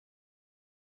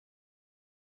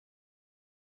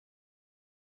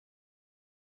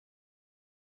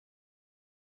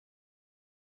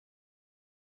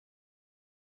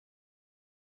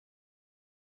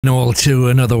All to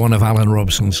another one of Alan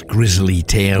Robson's Grisly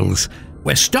Tales.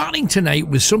 We're starting tonight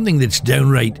with something that's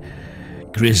downright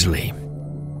grisly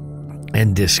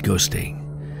and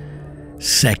disgusting.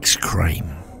 Sex crime.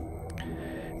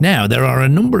 Now, there are a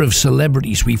number of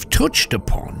celebrities we've touched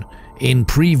upon in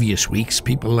previous weeks,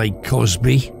 people like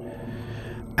Cosby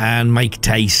and Mike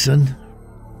Tyson,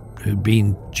 who'd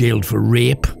been jailed for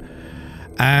rape,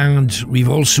 and we've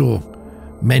also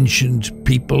mentioned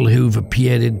people who've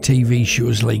appeared in TV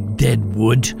shows like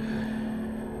Deadwood,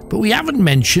 but we haven't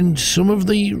mentioned some of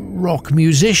the rock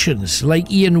musicians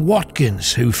like Ian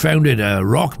Watkins, who founded a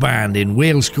rock band in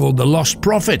Wales called the Lost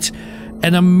Prophets.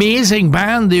 An amazing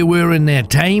band they were in their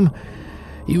time.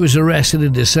 He was arrested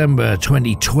in December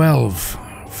 2012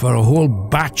 for a whole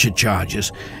batch of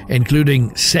charges,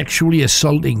 including sexually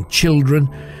assaulting children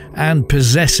and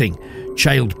possessing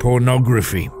child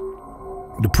pornography.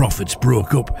 The Prophets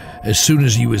broke up as soon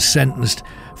as he was sentenced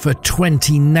for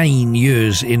 29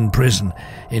 years in prison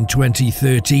in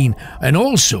 2013. And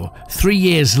also, 3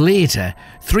 years later,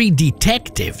 3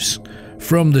 detectives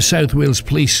from the South Wales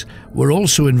Police were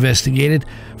also investigated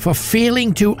for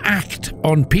failing to act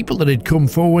on people that had come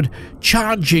forward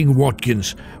charging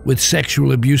Watkins with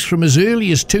sexual abuse from as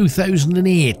early as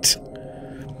 2008.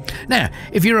 Now,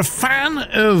 if you're a fan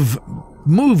of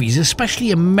movies,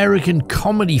 especially American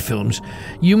comedy films,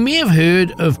 you may have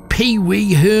heard of Pee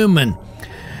Wee Herman.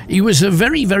 He was a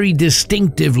very, very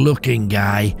distinctive looking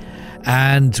guy,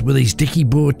 and with his dicky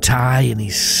bow tie and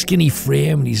his skinny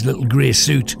frame and his little grey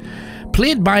suit,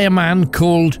 played by a man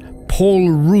called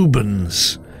Paul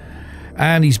Rubens.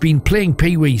 And he's been playing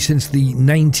Pee Wee since the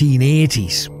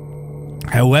 1980s.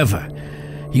 However,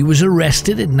 he was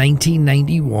arrested in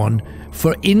 1991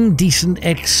 for indecent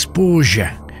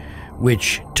exposure,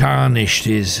 which tarnished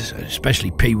his,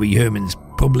 especially Pee Wee Herman's,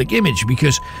 public image,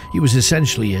 because he was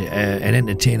essentially an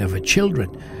entertainer for children.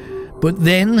 But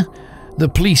then the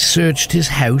police searched his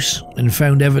house and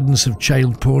found evidence of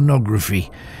child pornography.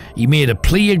 He made a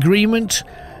plea agreement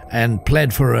and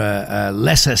pled for a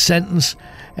lesser sentence,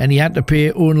 and he had to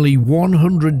pay only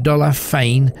 $100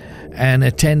 fine and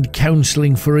attend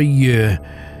counselling for a year.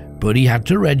 But he had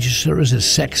to register as a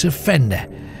sex offender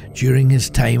during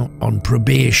his time on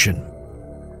probation.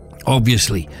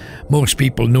 Obviously, most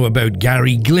people know about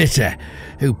Gary Glitter,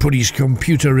 who put his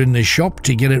computer in the shop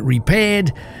to get it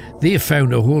repaired. They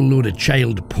found a whole load of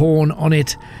child porn on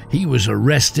it. He was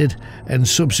arrested and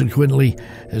subsequently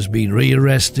has been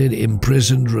rearrested,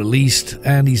 imprisoned, released,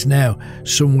 and he's now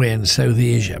somewhere in South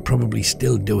Asia, probably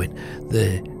still doing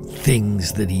the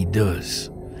things that he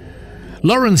does.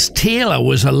 Lawrence Taylor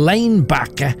was a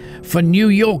linebacker for New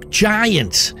York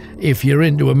Giants. If you're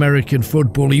into American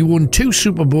football, he won 2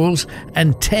 Super Bowls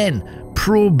and 10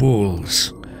 Pro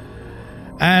Bowls.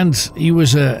 And he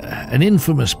was an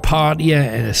infamous partier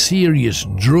and a serious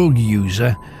drug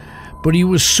user, but he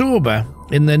was sober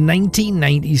in the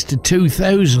 1990s to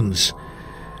 2000s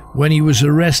when he was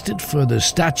arrested for the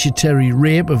statutory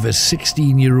rape of a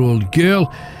 16-year-old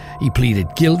girl. He pleaded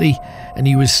guilty and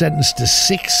he was sentenced to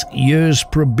 6 years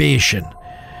probation.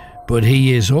 But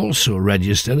he is also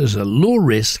registered as a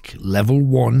low-risk Level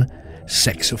 1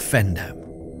 sex offender.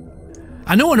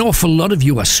 I know an awful lot of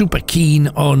you are super keen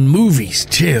on movies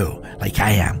too, like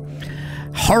I am.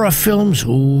 Horror films?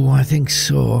 Oh, I think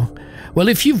so. Well,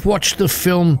 if you've watched the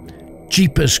film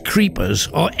Jeepers Creepers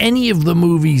or any of the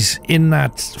movies in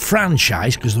that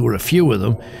franchise, because there were a few of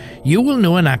them, you will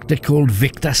know an actor called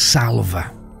Victor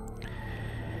Salva.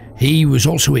 He was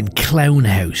also in Clown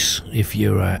House, if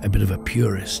you're a bit of a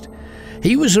purist.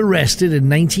 He was arrested in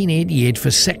 1988 for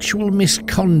sexual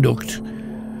misconduct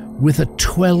with a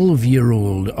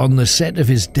 12-year-old on the set of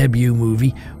his debut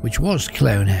movie, which was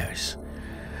Clown House.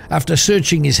 After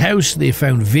searching his house, they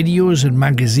found videos and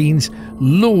magazines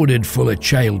loaded full of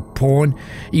child porn.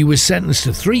 He was sentenced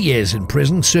to 3 years in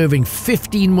prison, serving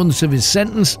 15 months of his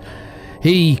sentence.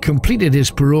 He completed his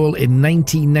parole in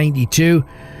 1992,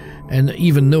 and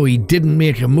even though he didn't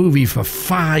make a movie for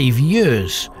 5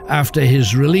 years after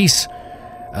his release,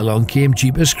 along came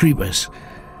Jeepers Creepers,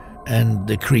 and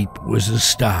the creep was a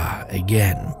star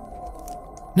again.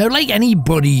 Now, like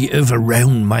anybody of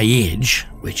around my age,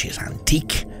 which is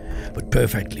antique but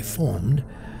perfectly formed,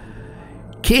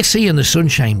 KC and the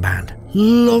Sunshine Band,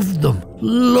 loved them,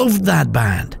 loved that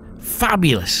band.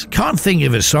 Fabulous. Can't think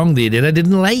of a song they did I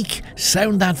didn't like.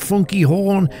 Sound That Funky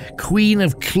Horn, Queen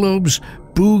of Clubs,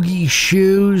 Boogie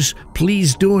Shoes,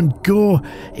 Please Don't Go.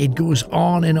 It goes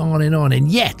on and on and on. And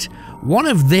yet, one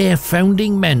of their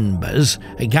founding members,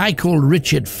 a guy called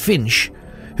Richard Finch,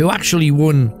 who actually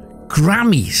won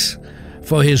Grammys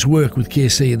for his work with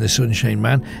KC and the Sunshine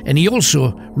Man, and he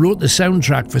also wrote the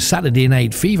soundtrack for Saturday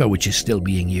Night Fever, which is still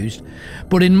being used.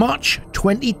 But in March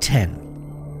 2010,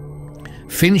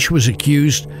 Finch was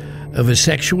accused of a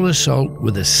sexual assault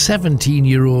with a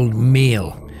 17-year-old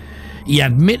male. He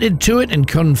admitted to it and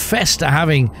confessed to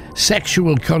having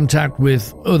sexual contact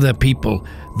with other people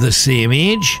the same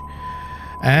age,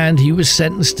 and he was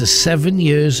sentenced to 7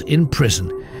 years in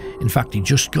prison. In fact, he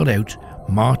just got out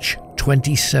March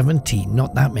 2017,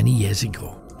 not that many years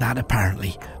ago. That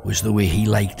apparently was the way he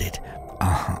liked it.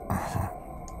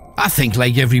 I think,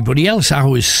 like everybody else, I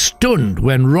was stunned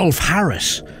when Rolf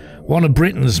Harris, one of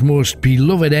Britain's most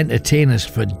beloved entertainers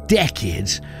for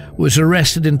decades, was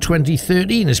arrested in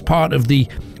 2013 as part of the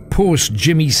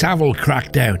post-Jimmy Savile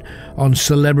crackdown on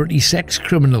celebrity sex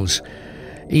criminals.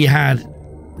 He had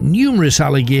numerous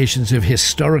allegations of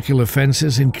historical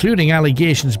offences, including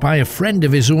allegations by a friend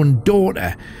of his own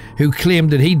daughter who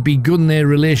claimed that he'd begun their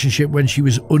relationship when she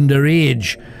was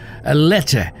underage. A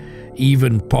letter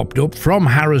even popped up from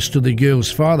Harris to the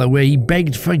girl's father where he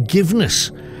begged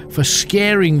forgiveness for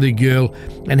scaring the girl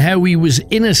and how he was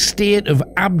in a state of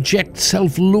abject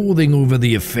self-loathing over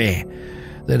the affair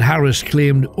that Harris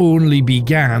claimed only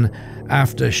began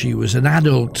after she was an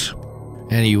adult.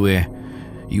 Anyway,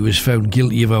 he was found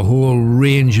guilty of a whole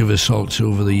range of assaults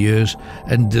over the years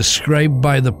and described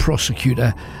by the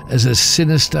prosecutor as a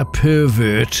sinister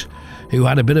pervert who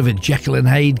had a bit of a Jekyll and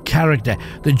Hyde character.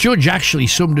 The judge actually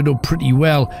summed it up pretty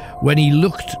well when he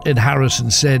looked at Harris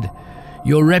and said,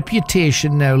 "Your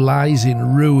reputation now lies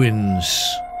in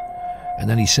ruins." And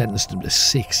then he sentenced him to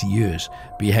 6 years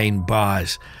behind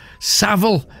bars.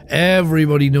 Savile,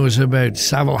 everybody knows about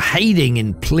Savile, hiding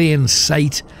in plain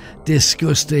sight,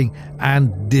 disgusting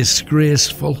and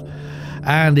disgraceful.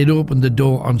 And it opened the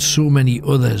door on so many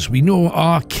others. We know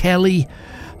R. Kelly,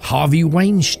 Harvey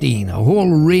Weinstein, a whole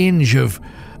range of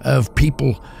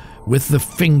people with the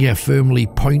finger firmly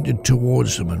pointed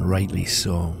towards them, and rightly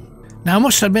so. Now, I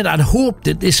must admit, I'd hoped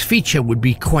that this feature would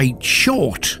be quite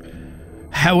short.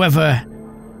 However,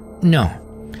 no.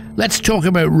 Let's talk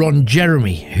about Ron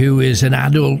Jeremy, who is an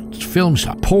adult film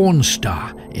star, porn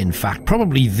star, in fact,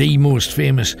 probably the most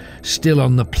famous still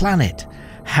on the planet.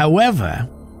 However,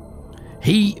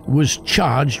 he was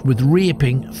charged with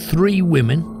raping 3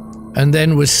 women and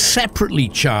then was separately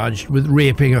charged with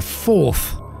raping a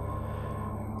 4th.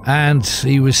 And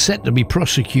he was set to be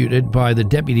prosecuted by the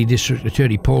Deputy District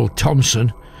Attorney Paul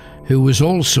Thompson, who was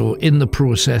also in the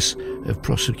process of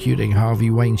prosecuting Harvey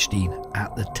Weinstein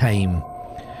at the time.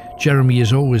 Jeremy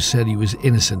has always said he was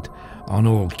innocent on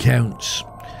all counts.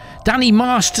 Danny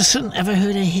Masterson, ever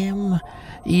heard of him?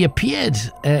 He appeared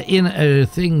in a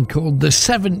thing called The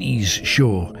 70s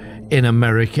Show in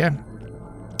America,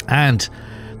 and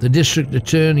the district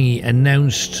attorney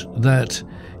announced that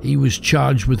he was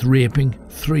charged with raping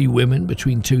 3 women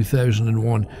between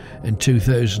 2001 and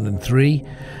 2003.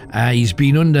 He's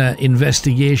been under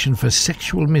investigation for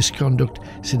sexual misconduct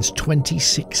since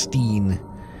 2016.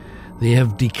 They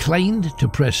have declined to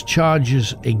press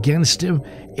charges against him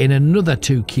in another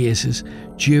 2 cases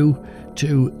due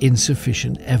to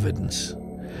insufficient evidence.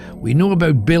 We know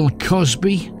about Bill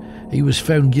Cosby. He was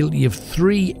found guilty of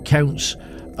 3 counts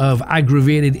of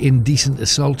aggravated indecent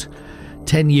assault,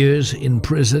 10 years in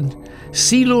prison.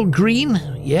 CeeLo Green,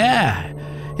 yeah,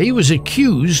 he was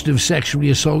accused of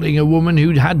sexually assaulting a woman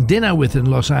who'd had dinner with in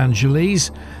Los Angeles.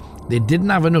 They didn't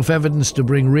have enough evidence to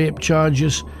bring rape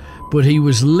charges, but he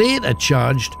was later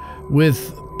charged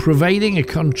with providing a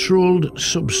controlled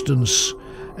substance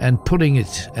and putting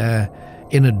it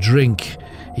in a drink.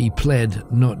 He pled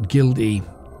not guilty.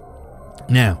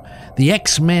 Now, the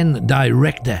X-Men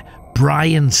director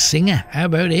Bryan Singer, how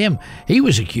about him? He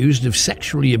was accused of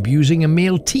sexually abusing a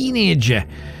male teenager.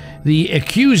 The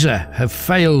accuser have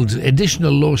filed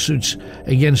additional lawsuits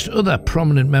against other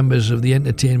prominent members of the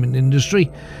entertainment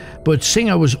industry, but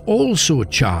Singer was also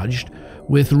charged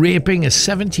with raping a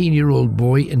 17-year-old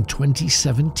boy in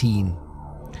 2017.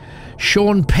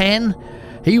 Sean Penn,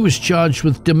 he was charged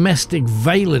with domestic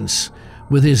violence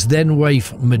with his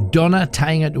then-wife Madonna,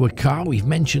 tying her to a car. We've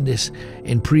mentioned this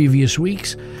in previous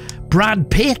weeks. Brad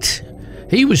Pitt,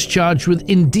 he was charged with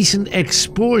indecent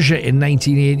exposure in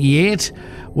 1988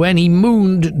 when he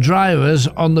mooned drivers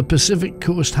on the Pacific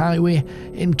Coast Highway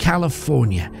in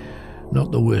California.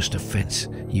 Not the worst offence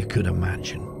you could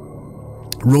imagine.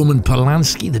 Roman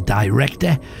Polanski, the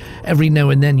director, every now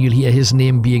and then you'll hear his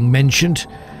name being mentioned.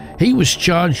 He was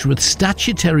charged with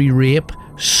statutory rape,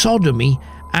 sodomy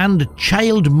and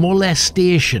child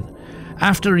molestation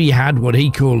after he had what he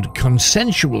called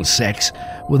consensual sex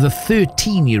with a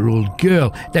 13-year-old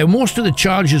girl. Now, most of the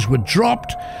charges were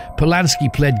dropped.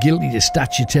 Polanski pled guilty to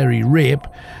statutory rape.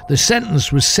 The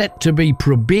sentence was set to be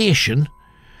probation.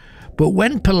 But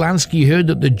when Polanski heard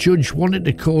that the judge wanted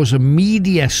to cause a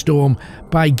media storm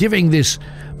by giving this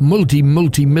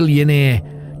multi-millionaire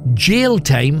jail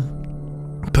time,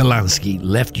 Polanski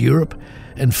left Europe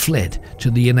and fled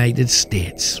to the United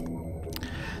States.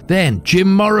 Then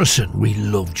Jim Morrison. We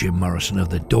love Jim Morrison of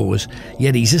The Doors,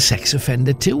 yet he's a sex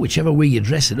offender too, whichever way you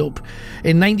dress it up.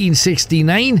 In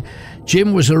 1969,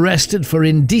 Jim was arrested for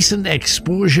indecent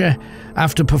exposure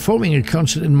after performing a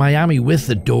concert in Miami with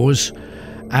The Doors.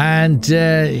 And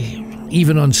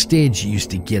even on stage, he used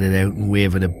to get it out and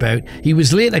wave it about. He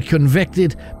was later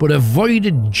convicted, but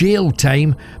avoided jail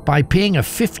time by paying a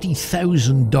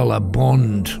 $50,000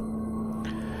 bond.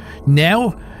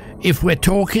 Now, if we're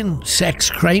talking sex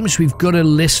crimes, we've got to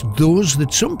list those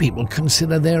that some people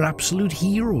consider their absolute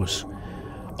heroes.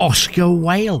 Oscar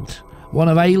Wilde, one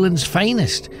of Ireland's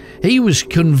finest. He was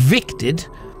convicted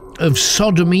of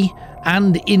sodomy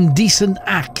and indecent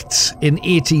acts in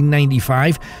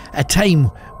 1895, a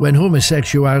time when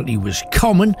homosexuality was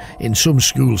common, in some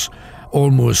schools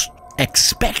almost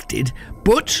expected,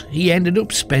 but he ended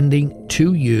up spending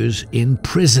 2 years in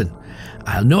prison.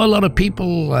 I know a lot of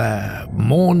people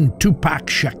mourn Tupac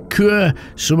Shakur,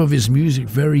 some of his music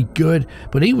very good,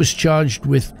 but he was charged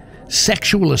with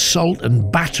sexual assault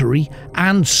and battery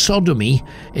and sodomy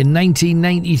in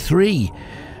 1993.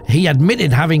 He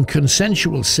admitted having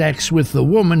consensual sex with the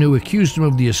woman who accused him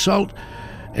of the assault,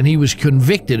 and he was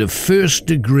convicted of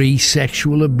first-degree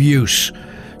sexual abuse.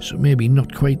 So maybe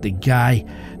not quite the guy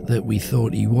that we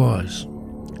thought he was.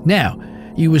 Now,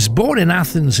 he was born in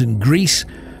Athens in Greece,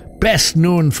 best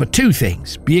known for two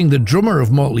things, being the drummer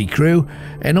of Motley Crue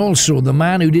and also the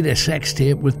man who did a sex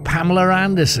tape with Pamela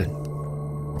Anderson.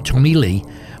 Tommy Lee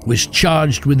was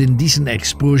charged with indecent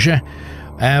exposure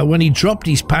when he dropped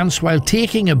his pants while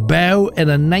taking a bow at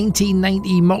a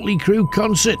 1990 Motley Crue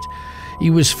concert.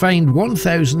 He was fined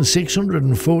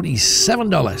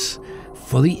 $1,647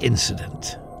 for the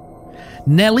incident.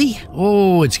 Nelly,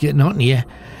 oh, it's getting hot in here.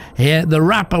 The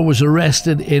rapper was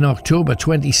arrested in October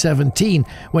 2017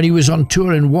 when he was on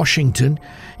tour in Washington.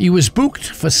 He was booked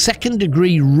for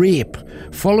second-degree rape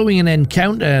following an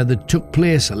encounter that took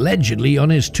place allegedly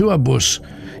on his tour bus.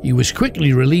 He was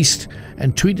quickly released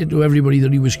and tweeted to everybody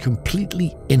that he was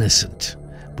completely innocent,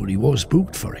 but he was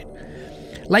booked for it.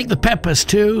 Like the Peppers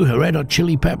too, Red Hot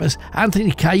Chili Peppers,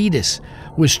 Anthony Kiedis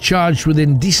was charged with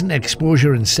indecent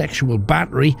exposure and sexual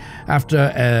battery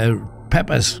after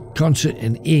Peppers concert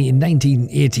in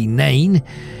 1989.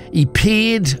 He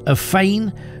paid a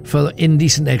fine for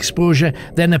indecent exposure,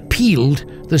 then appealed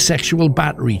the sexual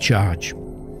battery charge.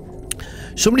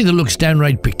 Somebody that looks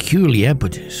downright peculiar,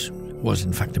 but was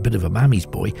in fact a bit of a mammy's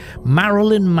boy,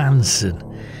 Marilyn Manson.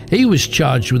 He was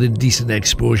charged with indecent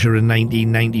exposure in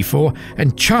 1994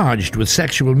 and charged with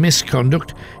sexual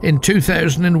misconduct in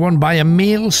 2001 by a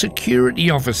male security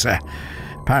officer.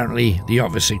 Apparently, the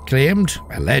officer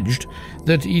alleged,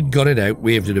 that he'd got it out,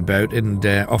 waved it about, and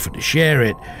offered to share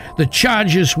it. The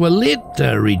charges were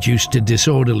later reduced to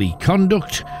disorderly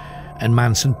conduct, and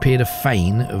Manson paid a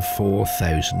fine of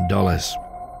 $4,000.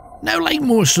 Now, like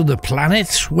most of the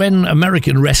planets, when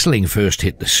American wrestling first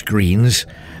hit the screens,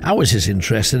 I was as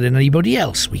interested in anybody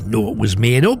else. We know it was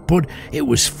made up, but it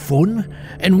was fun.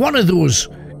 And one of those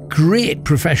great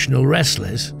professional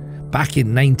wrestlers, back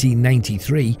in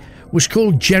 1993, was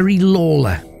called Jerry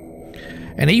Lawler.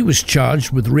 And he was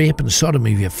charged with rape and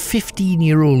sodomy of a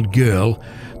 15-year-old girl.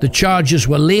 The charges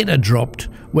were later dropped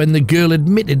when the girl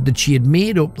admitted that she had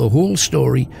made up the whole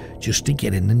story just to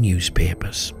get in the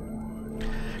newspapers.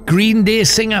 Green Day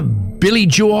singer Billy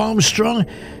Joe Armstrong,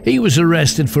 he was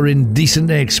arrested for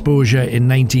indecent exposure in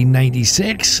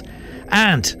 1996.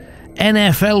 And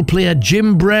NFL player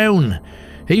Jim Brown,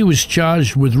 he was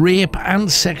charged with rape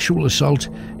and sexual assault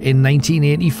in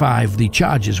 1985. The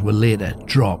charges were later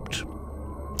dropped.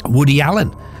 Woody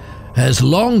Allen has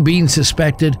long been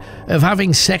suspected of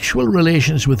having sexual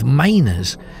relations with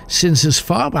minors since as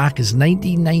far back as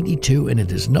 1992, and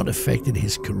it has not affected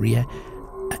his career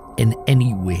in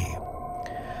any way.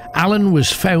 Allen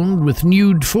was found with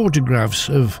nude photographs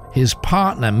of his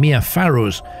partner Mia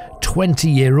Farrow's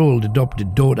 20-year-old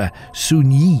adopted daughter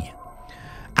Soon Yi.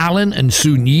 Allen and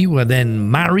Soon Yi were then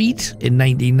married in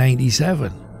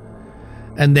 1997.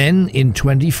 And then in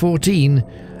 2014,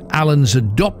 Allen's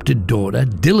adopted daughter,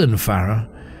 Dylan Farrow,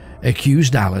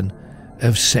 accused Allen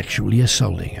of sexually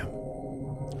assaulting him.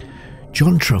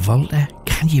 John Travolta,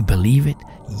 can you believe it?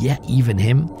 Yeah, even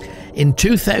him. In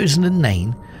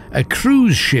 2009, A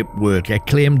cruise ship worker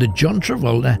claimed that John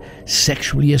Travolta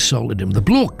sexually assaulted him. The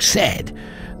bloke said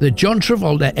that John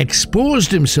Travolta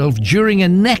exposed himself during a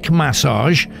neck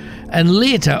massage and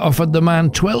later offered the man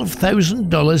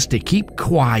 $12,000 to keep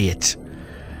quiet.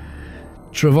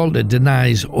 Travolta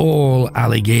denies all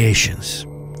allegations.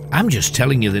 I'm just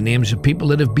telling you the names of people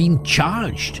that have been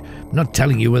charged. I'm not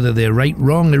telling you whether they're right,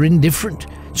 wrong, or indifferent.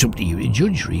 It's up to you to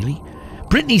judge, really.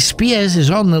 Britney Spears is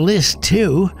on the list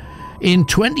too. In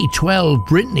 2012,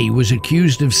 Britney was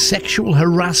accused of sexual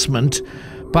harassment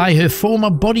by her former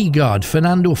bodyguard,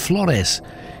 Fernando Flores.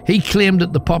 He claimed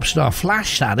that the pop star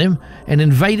flashed at him and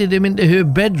invited him into her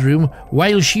bedroom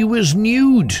while she was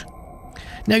nude.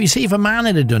 Now, you see, if a man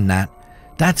had done that,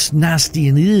 that's nasty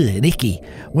and icky.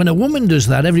 When a woman does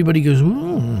that, everybody goes,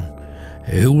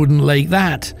 who wouldn't like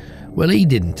that? Well, he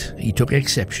didn't. He took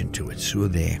exception to it, so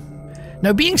there.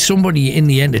 Now, being somebody in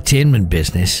the entertainment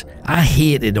business, I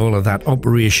hated all of that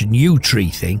Operation U-Tree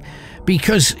thing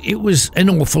because it was an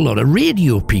awful lot of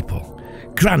radio people.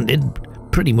 Granted,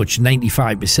 pretty much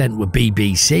 95% were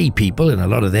BBC people, and a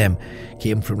lot of them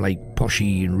came from like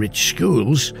poshy and rich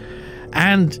schools,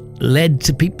 and led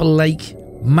to people like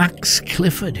Max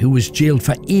Clifford, who was jailed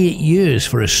for 8 years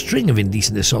for a string of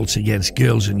indecent assaults against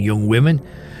girls and young women.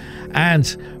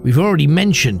 And we've already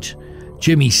mentioned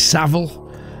Jimmy Savile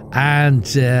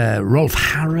and Rolf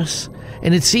Harris.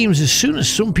 And it seems as soon as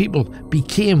some people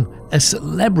became a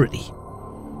celebrity,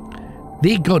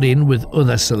 they got in with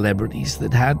other celebrities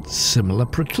that had similar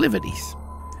proclivities.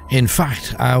 In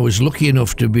fact, I was lucky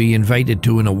enough to be invited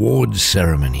to an awards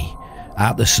ceremony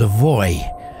at the Savoy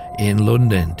in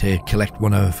London to collect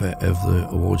one of the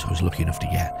awards I was lucky enough to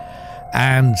get.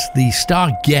 And the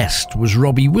star guest was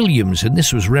Robbie Williams, and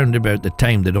this was round about the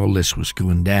time that all this was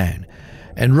going down.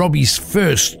 And Robbie's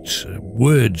first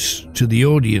words to the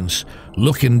audience,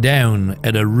 looking down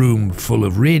at a room full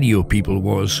of radio people,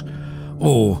 was,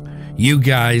 "Oh, you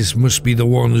guys must be the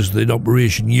ones that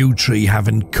Operation U-Tree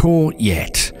haven't caught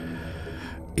yet."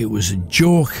 It was a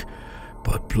joke,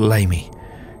 but blimey,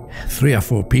 3 or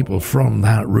 4 people from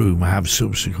that room have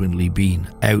subsequently been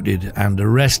outed and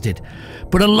arrested.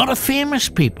 But a lot of famous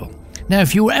people. Now,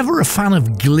 if you were ever a fan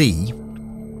of Glee,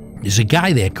 there's a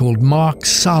guy there called Mark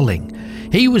Salling.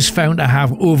 He was found to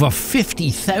have over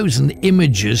 50,000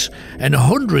 images and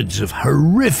hundreds of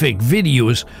horrific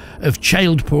videos of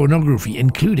child pornography,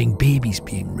 including babies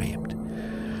being raped.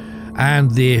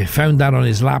 And they found that on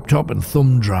his laptop and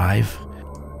thumb drive.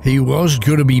 He was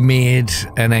going to be made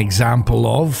an example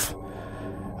of,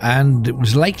 and it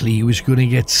was likely he was going to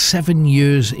get 7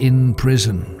 years in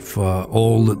prison for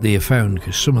all that they found,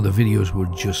 because some of the videos were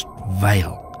just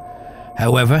vile.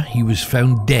 However, he was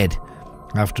found dead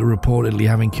after reportedly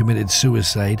having committed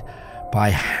suicide by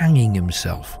hanging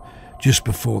himself just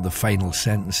before the final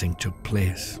sentencing took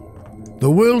place.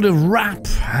 The world of rap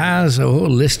has a whole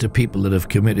list of people that have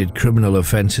committed criminal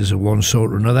offences of one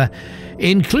sort or another,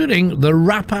 including the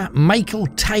rapper Michael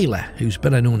Tyler, who's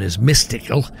better known as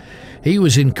Mystical. He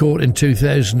was in court in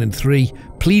 2003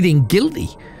 pleading guilty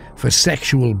for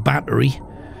sexual battery,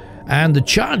 and the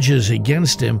charges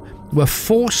against him were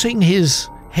forcing his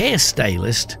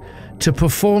hairstylist to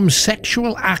perform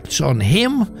sexual acts on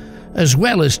him as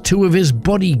well as 2 of his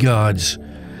bodyguards.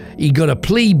 He got a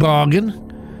plea bargain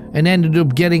and ended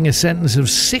up getting a sentence of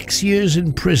 6 years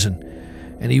in prison,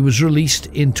 and he was released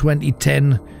in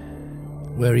 2010,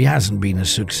 where he hasn't been a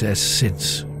success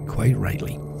since, quite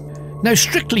rightly. Now,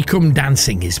 Strictly Come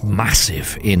Dancing is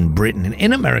massive in Britain, and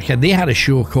in America they had a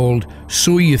show called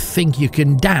So You Think You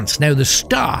Can Dance. Now, the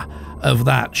star of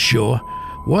that show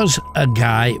was a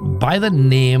guy by the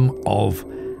name of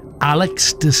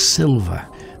Alex De Silva.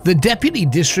 The deputy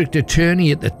district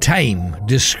attorney at the time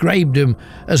described him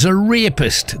as a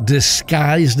rapist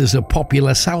disguised as a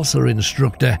popular salsa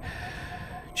instructor.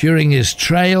 During his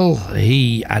trial,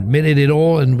 he admitted it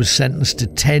all and was sentenced to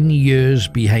 10 years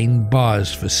behind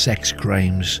bars for sex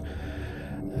crimes.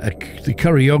 The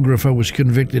choreographer was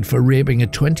convicted for raping a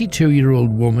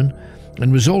 22-year-old woman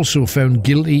and was also found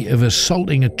guilty of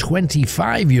assaulting a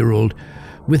 25-year-old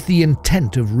with the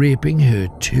intent of raping her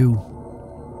too.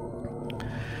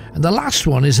 And the last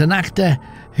one is an actor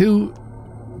who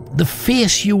the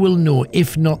face you will know,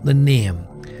 if not the name.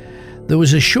 There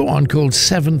was a show on called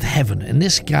Seventh Heaven, and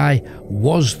this guy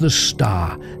was the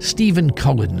star, Stephen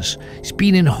Collins. He's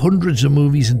been in hundreds of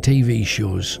movies and TV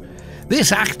shows.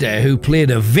 This actor, who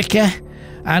played a vicar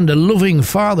and a loving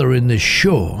father in the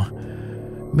show,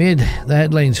 made the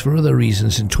headlines for other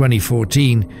reasons in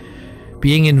 2014,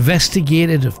 being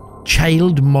investigated of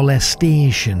child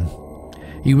molestation.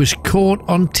 He was caught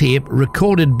on tape,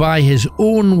 recorded by his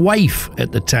own wife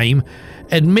at the time,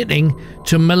 admitting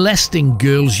to molesting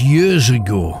girls years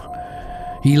ago.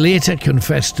 He later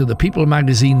confessed to the People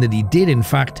magazine that he did, in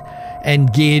fact,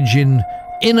 engage in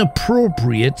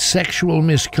inappropriate sexual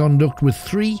misconduct with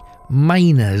 3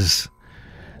 minors.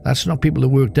 That's not people who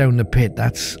work down the pit,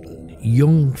 that's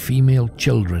young female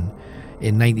children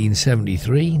in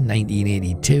 1973,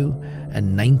 1982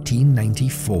 and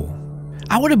 1994.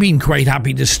 I would have been quite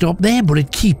happy to stop there, but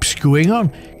it keeps going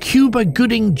on. Cuba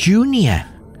Gooding Jr.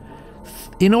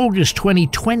 In August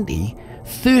 2020,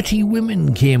 30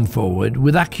 women came forward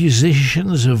with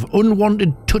accusations of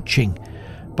unwanted touching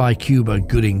by Cuba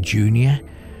Gooding Jr.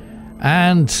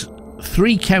 and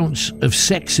 3 counts of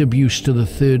sex abuse to the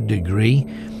 3rd degree.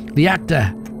 The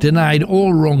actor denied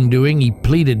all wrongdoing. He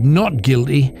pleaded not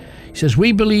guilty. He says,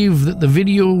 "We believe that the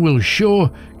video will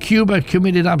show Cuba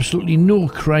committed absolutely no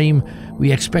crime.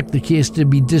 We expect the case to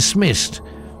be dismissed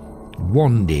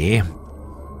one day."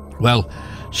 Well,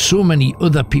 so many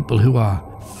other people who are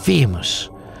famous,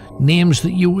 names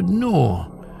that you would know.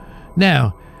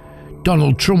 Now,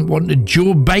 Donald Trump wanted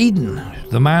Joe Biden,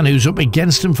 the man who's up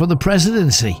against him for the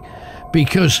presidency,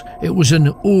 because it was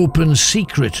an open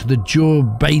secret that Joe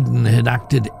Biden had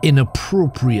acted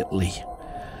inappropriately.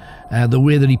 The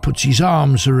way that he puts his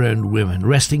arms around women,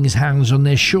 resting his hands on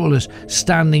their shoulders,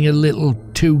 standing a little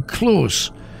too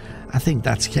close. I think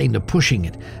that's kind of pushing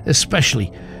it,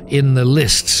 especially in the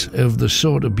lists of the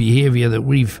sort of behaviour that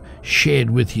we've shared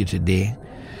with you today.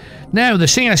 Now, the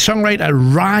singer-songwriter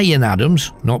Ryan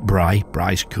Adams, not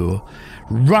Bry's cool,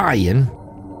 Ryan,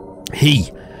 he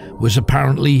was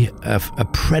apparently a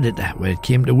predator when it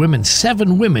came to women.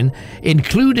 7 women,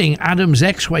 including Adams'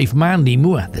 ex-wife Mandy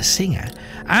Moore, the singer,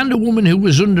 and a woman who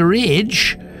was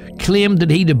underage, claimed that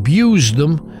he'd abused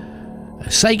them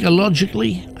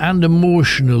psychologically and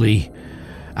emotionally.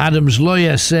 Adams'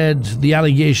 lawyer said the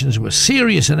allegations were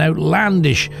serious and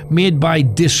outlandish, made by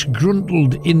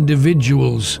disgruntled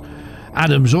individuals.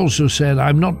 Adams also said,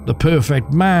 "I'm not the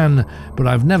perfect man, but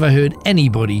I've never hurt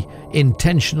anybody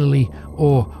intentionally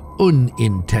or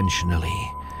unintentionally."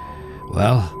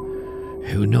 Well,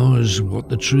 who knows what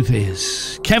the truth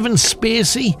is. Kevin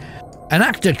Spacey, an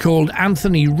actor called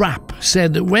Anthony Rapp,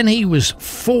 said that when he was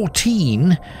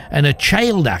 14 and a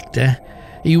child actor,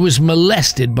 he was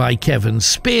molested by Kevin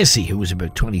Spacey, who was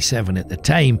about 27 at the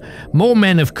time. More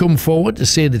men have come forward to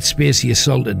say that Spacey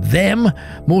assaulted them.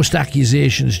 Most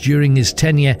accusations during his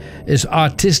tenure as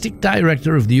artistic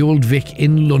director of the Old Vic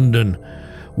in London.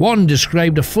 One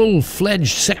described a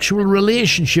full-fledged sexual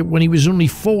relationship when he was only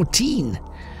 14.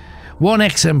 One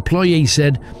ex-employee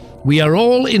said, "We are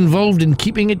all involved in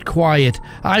keeping it quiet.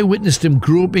 I witnessed him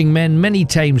groping men many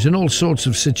times in all sorts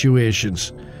of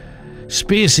situations."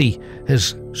 Spacey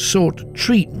has sought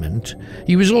treatment.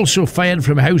 He was also fired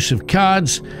from House of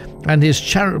Cards, and his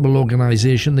charitable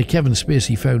organisation, the Kevin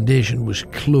Spacey Foundation, was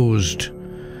closed.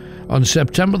 On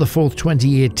September the 4th,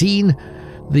 2018,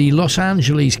 the Los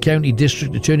Angeles County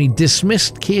District Attorney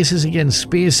dismissed cases against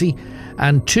Spacey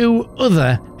and 2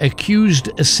 other accused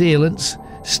assailants,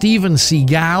 Steven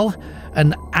Seagal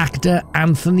and actor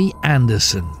Anthony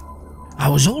Anderson. I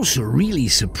was also really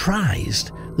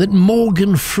surprised that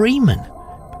Morgan Freeman,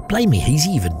 blimey, he's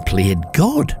even played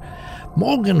God.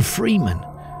 Morgan Freeman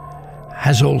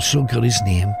has also got his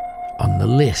name on the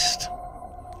list.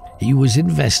 He was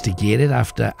investigated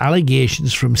after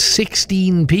allegations from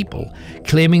 16 people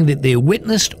claiming that they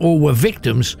witnessed or were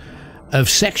victims of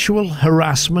sexual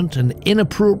harassment and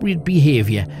inappropriate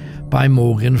behaviour by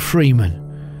Morgan Freeman.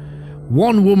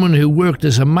 One woman who worked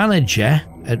as a manager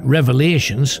at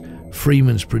Revelations,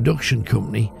 Freeman's production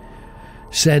company,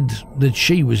 said that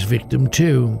she was victim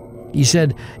too. He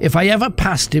said, "If I ever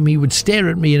passed him, he would stare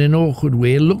at me in an awkward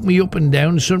way, look me up and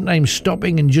down, sometimes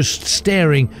stopping and just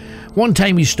staring. One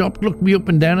time he stopped, looked me up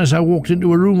and down as I walked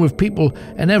into a room with people,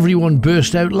 and everyone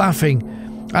burst out laughing.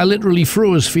 I literally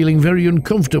froze, feeling very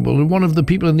uncomfortable, and one of the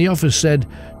people in the office said,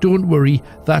 'Don't worry,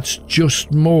 that's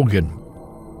just Morgan.'"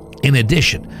 In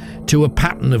addition to a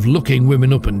pattern of looking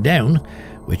women up and down,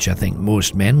 which I think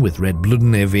most men with red blood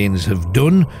in their veins have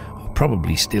done, or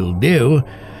probably still do,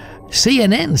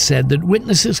 CNN said that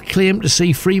witnesses claimed to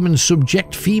see Freeman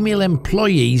subject female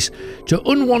employees to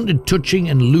unwanted touching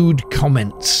and lewd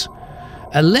comments.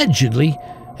 Allegedly,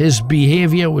 his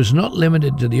behaviour was not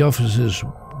limited to the offices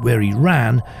where he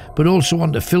ran, but also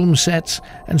onto film sets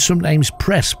and sometimes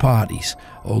press parties,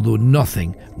 although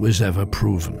nothing was ever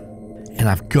proven. And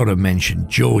I've got to mention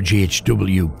George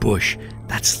H.W. Bush.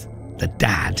 That's the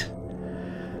dad.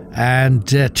 And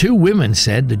 2 women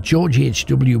said that George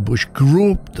H.W. Bush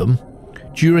groped them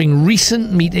During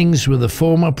recent meetings with the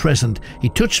former president, he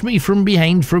touched me from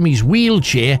behind from his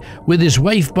wheelchair with his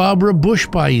wife Barbara Bush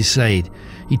by his side.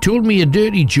 He told me a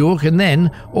dirty joke and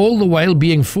then, all the while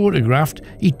being photographed,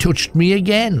 he touched me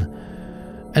again.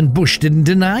 And Bush didn't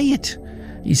deny it.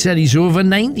 He said he's over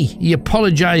 90. He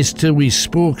apologised to his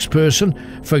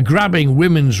spokesperson for grabbing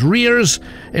women's rears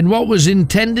in what was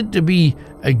intended to be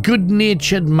a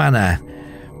good-natured manner.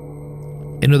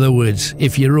 In other words,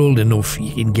 if you're old enough,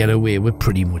 you can get away with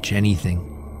pretty much anything.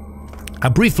 I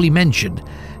briefly mentioned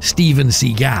Steven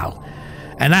Seagal,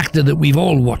 an actor that we've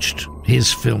all watched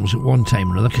his films at one time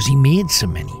or another because he made so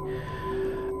many.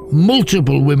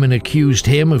 Multiple women accused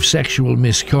him of sexual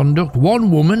misconduct.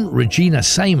 One woman, Regina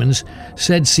Simons,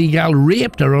 said Seagal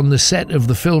raped her on the set of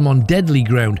the film On Deadly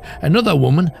Ground. Another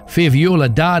woman, Fabiola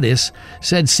Dardis,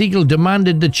 said Seagal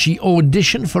demanded that she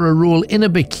audition for a role in a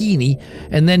bikini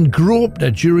and then groped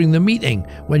her during the meeting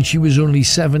when she was only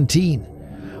 17.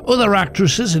 Other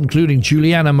actresses, including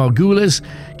Juliana Margulies,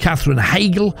 Katherine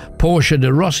Heigl, Portia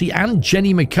de Rossi and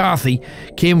Jenny McCarthy,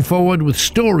 came forward with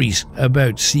stories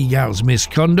about Seagal's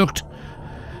misconduct.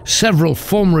 Several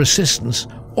former assistants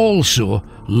also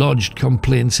lodged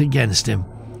complaints against him.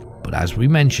 But as we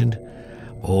mentioned,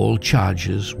 all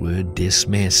charges were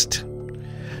dismissed.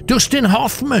 Dustin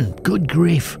Hoffman, good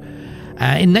grief.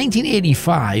 In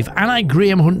 1985, Anna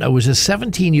Graham Hunter was a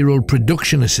 17-year-old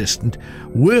production assistant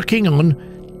working on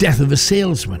Death of a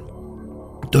Salesman.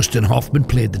 Dustin Hoffman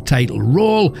played the title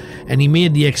role and he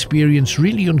made the experience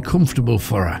really uncomfortable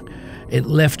for her. It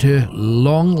left her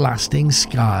long-lasting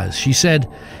scars. She said,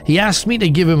 "He asked me to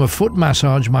give him a foot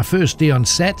massage my first day on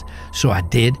set, so I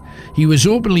did. He was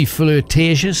openly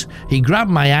flirtatious. He grabbed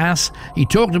my ass. He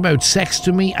talked about sex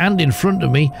to me and in front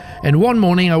of me. And one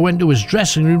morning I went to his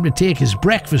dressing room to take his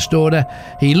breakfast order.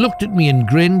 He looked at me and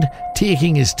grinned,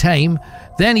 taking his time.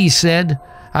 Then he said,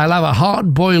 'I'll have a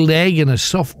hard-boiled egg and a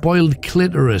soft-boiled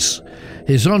clitoris.'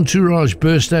 His entourage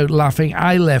burst out laughing.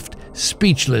 I left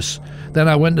speechless. Then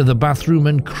I went to the bathroom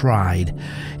and cried."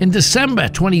 In December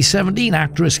 2017,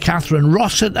 actress Catherine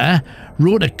Rossiter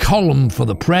wrote a column for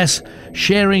the press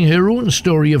sharing her own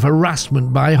story of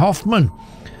harassment by Hoffman.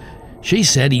 She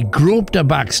said he groped her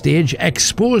backstage,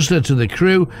 exposed her to the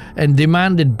crew and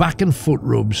demanded back and foot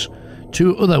rubs.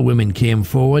 2 other women came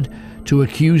forward to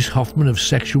accuse Hoffman of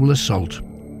sexual assault.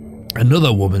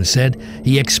 Another woman said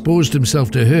he exposed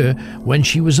himself to her when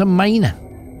she was a minor.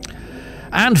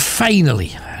 And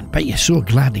finally, I bet you're so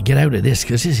glad to get out of this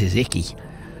because this is icky.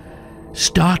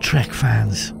 Star Trek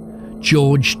fans,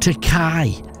 George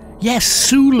Takei. Yes,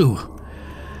 Sulu.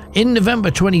 In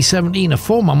November 2017, a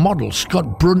former model,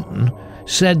 Scott Brunton,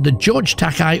 said that George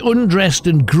Takei undressed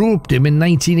and groped him in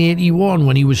 1981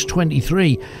 when he was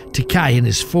 23, Takei in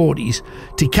his 40s.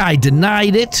 Takei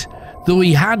denied it, though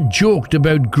he had joked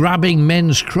about grabbing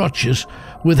men's crotches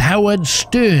with Howard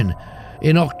Stern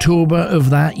in October of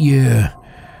that year.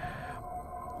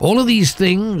 All of these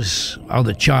things are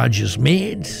the charges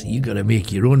made. You got to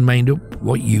make your own mind up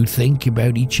what you think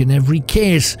about each and every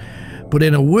case. But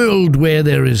in a world where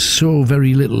there is so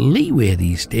very little leeway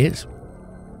these days,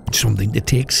 it's something to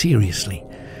take seriously.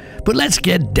 But let's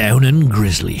get down and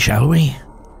grisly, shall we?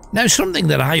 Now, something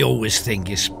that I always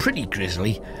think is pretty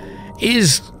grisly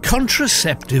is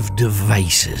contraceptive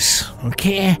devices,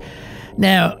 okay?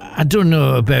 Now, I don't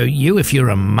know about you, if you're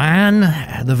a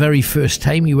man, the very first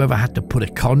time you ever had to put a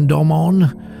condom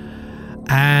on,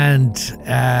 and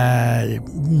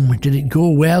did it go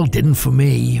well? Didn't for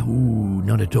me. Ooh,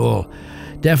 not at all.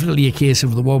 Definitely a case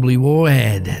of the wobbly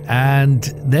warhead. And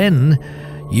then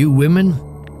you women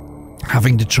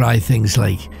having to try things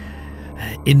like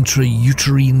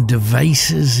intrauterine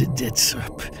devices. It's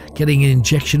getting an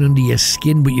injection under your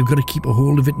skin, but you've got to keep a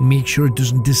hold of it and make sure it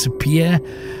doesn't disappear.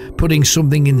 Putting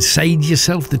something inside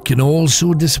yourself that can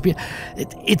also disappear.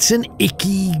 It's an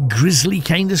icky, grisly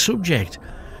kind of subject.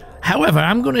 However,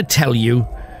 I'm going to tell you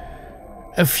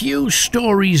a few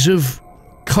stories of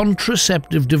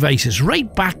contraceptive devices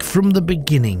right back from the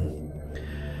beginning.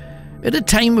 At a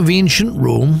time of ancient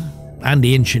Rome and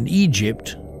ancient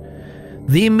Egypt,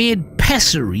 they made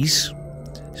pessaries,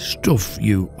 stuff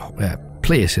you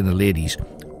place in a lady's,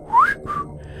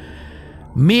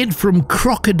 made from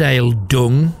crocodile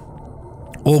dung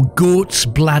or goat's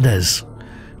bladders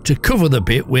to cover the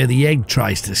bit where the egg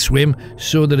tries to swim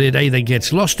so that it either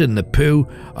gets lost in the poo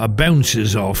or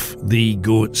bounces off the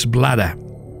goat's bladder.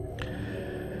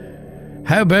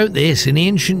 How about this? In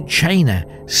ancient China,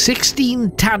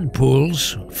 16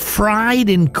 tadpoles fried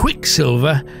in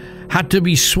quicksilver had to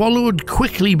be swallowed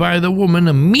quickly by the woman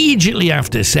immediately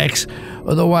after sex,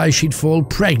 otherwise she'd fall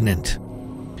pregnant.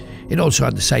 It also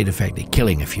had the side effect of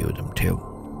killing a few of them too.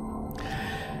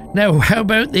 Now, how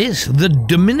about this? The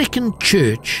Dominican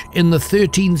Church in the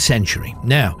 13th century.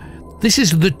 Now, this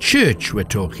is the church we're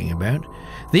talking about.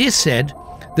 They said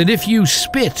that if you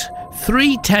spit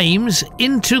 3 times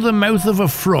into the mouth of a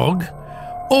frog,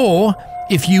 or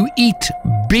if you eat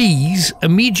bees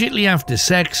immediately after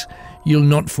sex, you'll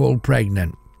not fall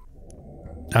pregnant.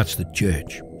 That's the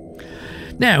church.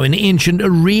 Now, in ancient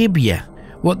Arabia,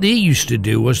 what they used to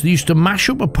do was they used to mash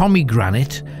up a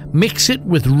pomegranate, mix it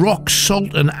with rock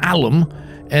salt and alum,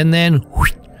 and then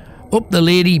up the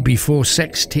lady before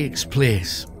sex takes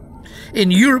place. In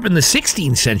Europe in the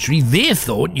 16th century, they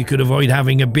thought you could avoid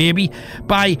having a baby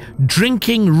by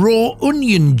drinking raw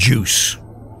onion juice.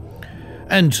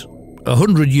 And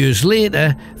 100 years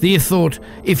later, they thought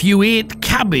if you ate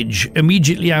cabbage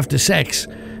immediately after sex,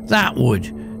 that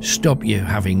would stop you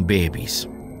having babies.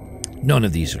 None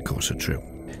of these, of course, are true.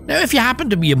 Now, if you happen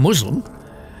to be a Muslim,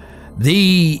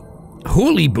 the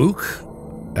Holy Book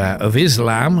of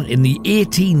Islam in the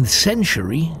 18th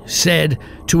century said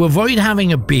to avoid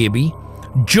having a baby,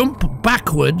 jump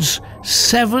backwards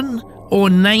 7 or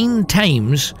 9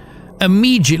 times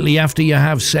immediately after you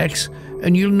have sex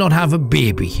and you'll not have a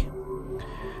baby.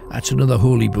 That's another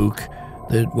holy book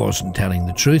that wasn't telling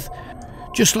the truth,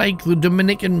 just like the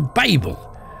Dominican Bible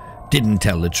didn't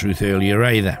tell the truth earlier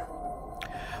either.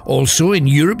 Also, in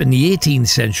Europe in the 18th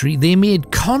century, they made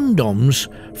condoms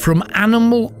from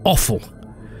animal offal.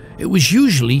 It was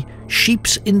usually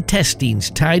sheep's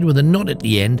intestines tied with a knot at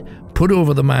the end, put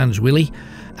over the man's willy,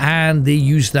 and they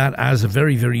used that as a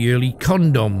very, very early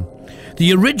condom.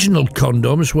 The original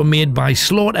condoms were made by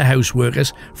slaughterhouse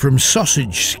workers from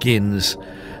sausage skins.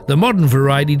 The modern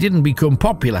variety didn't become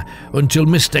popular until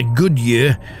Mr.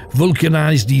 Goodyear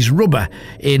vulcanized his rubber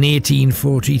in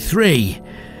 1843.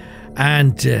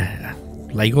 And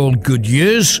like all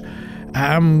Goodyears,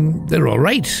 they're all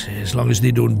right as long as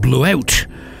they don't blow out.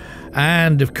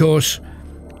 And of course,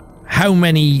 how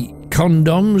many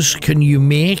condoms can you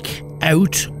make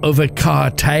out of a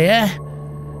car tire?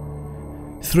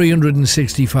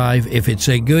 365 if it's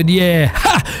a Goodyear.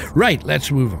 Ha! Right, let's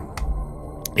move on.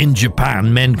 In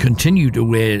Japan, men continue to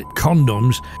wear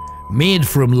condoms made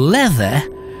from leather,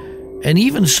 and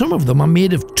even some of them are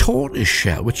made of tortoise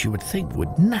shell, which you would think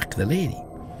would knock the lady.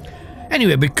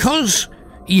 Anyway, because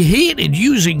he hated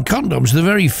using condoms, the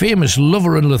very famous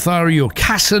lover in Lothario,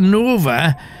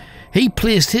 Casanova, he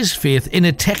placed his faith in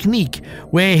a technique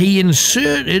where he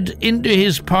inserted into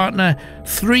his partner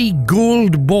 3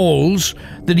 gold balls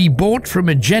that he bought from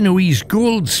a Genoese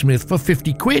goldsmith for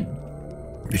 50 quid,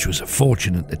 which was a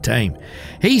fortune at the time.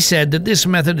 He said that this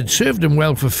method had served him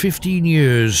well for 15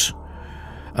 years.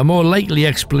 A more likely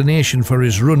explanation for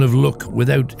his run of luck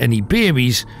without any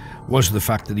babies was the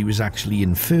fact that he was actually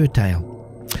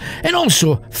infertile. And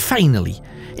also, finally,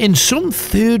 in some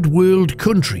third world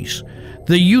countries,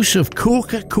 the use of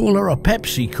Coca-Cola or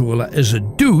Pepsi-Cola as a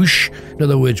douche, in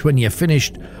other words, when you're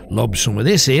finished, lob some of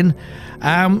this in,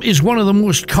 is one of the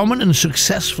most common and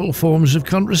successful forms of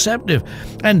contraceptive.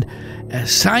 And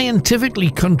scientifically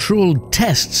controlled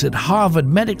tests at Harvard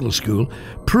Medical School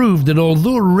proved that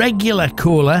although regular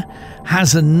cola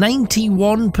has a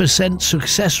 91%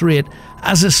 success rate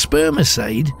as a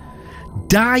spermicide,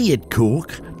 Diet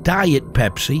Coke, Diet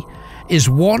Pepsi, is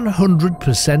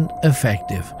 100%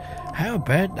 effective. How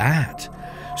about that?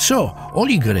 So, all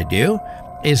you gotta do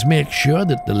is make sure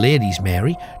that the Ladies'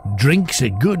 Mary drinks a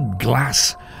good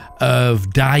glass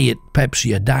of Diet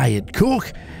Pepsi or Diet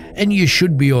Coke, and you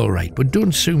should be alright. But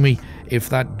don't sue me if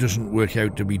that doesn't work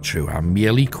out to be true. I'm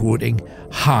merely quoting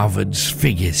Harvard's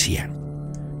figures here.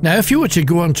 Now, if you were to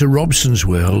go on to Robson's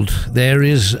World, there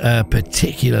is a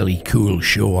particularly cool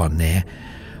show on there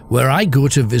where I go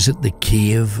to visit the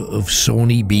cave of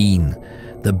Sawney Bean,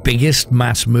 the biggest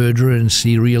mass murderer and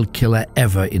serial killer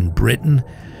ever in Britain,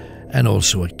 and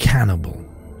also a cannibal.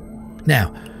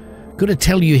 Now, I'm going to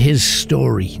tell you his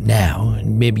story now,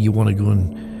 and maybe you want to go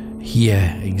and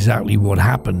hear exactly what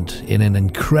happened in an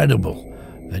incredible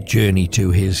journey to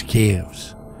his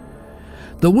caves.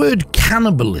 The word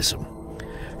cannibalism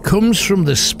comes from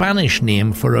the Spanish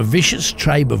name for a vicious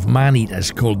tribe of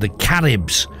man-eaters called the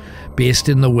Caribs, based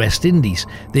in the West Indies.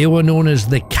 They were known as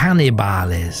the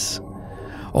Canibales.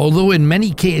 Although in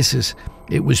many cases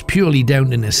it was purely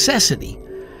down to necessity,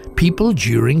 people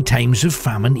during times of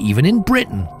famine, even in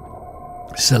Britain,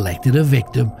 selected a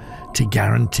victim to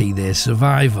guarantee their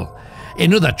survival.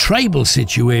 In other tribal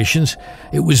situations,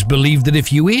 it was believed that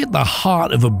if you ate the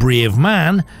heart of a brave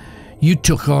man, you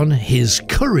took on his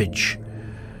courage.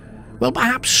 Well,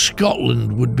 perhaps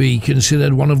Scotland would be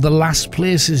considered one of the last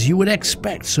places you would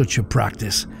expect such a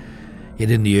practice.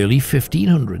 Yet in the early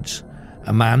 1500s,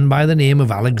 a man by the name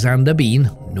of Alexander Bean,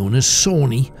 known as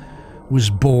Sawney, was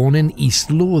born in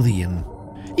East Lothian.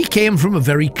 He came from a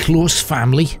very close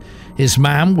family. His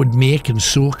mam would make and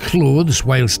sew clothes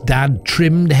whilst Dad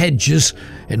trimmed hedges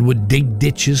and would dig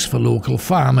ditches for local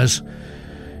farmers.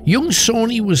 Young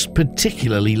Sawney was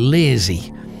particularly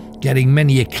lazy, getting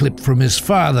many a clip from his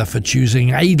father for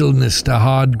choosing idleness to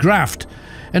hard graft,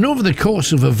 and over the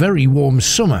course of a very warm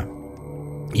summer,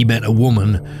 he met a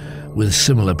woman with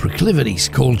similar proclivities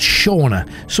called Shauna.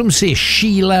 Some say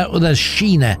Sheila, others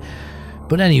Sheena,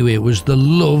 but anyway, it was the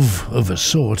love of a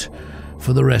sort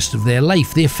for the rest of their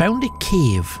life. They found a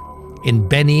cave in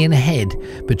Bennion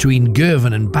Head between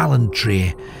Girvan and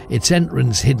Ballantrae, its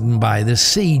entrance hidden by the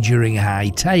sea during high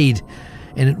tide,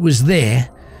 and it was there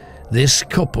this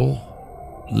couple,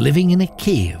 living in a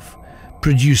cave,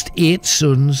 produced 8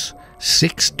 sons,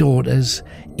 6 daughters,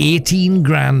 18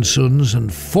 grandsons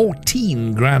and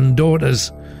 14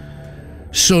 granddaughters.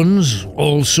 Sons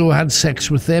also had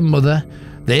sex with their mother,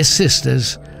 their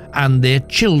sisters and their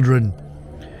children.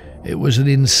 It was an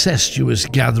incestuous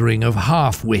gathering of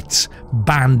half-wits,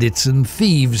 bandits and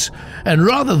thieves, and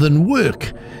rather than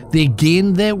work, they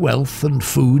gained their wealth and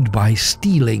food by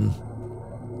stealing.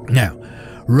 Now,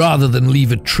 rather than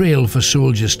leave a trail for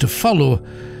soldiers to follow,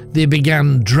 they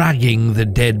began dragging the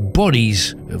dead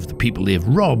bodies of the people they've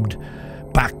robbed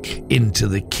back into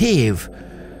the cave,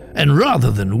 and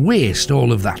rather than waste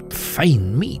all of that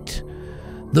fine meat,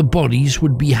 the bodies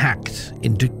would be hacked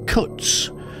into cuts,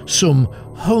 some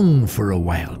hung for a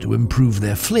while to improve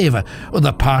their flavour,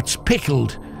 other parts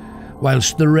pickled,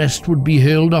 whilst the rest would be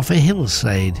hurled off a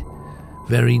hillside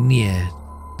very near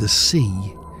the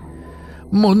sea.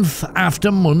 Month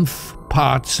after month,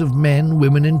 parts of men,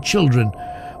 women and children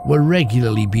were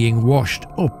regularly being washed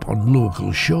up on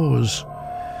local shores.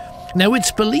 Now,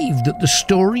 it's believed that the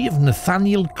story of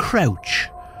Nathaniel Crouch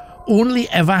only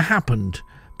ever happened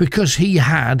because he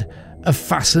had a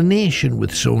fascination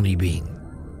with Sawney Bean.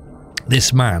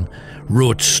 This man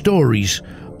wrote stories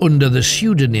under the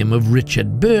pseudonym of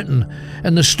Richard Burton,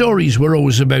 and the stories were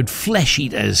always about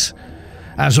flesh-eaters,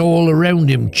 as all around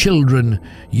him children,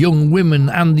 young women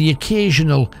and the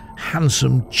occasional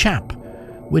handsome chap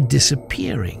were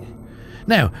disappearing.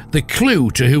 Now, the clue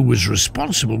to who was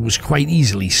responsible was quite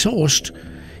easily sourced.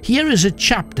 Here is a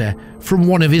chapter from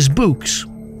one of his books.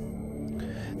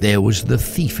 There was the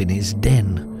thief in his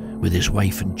den, with his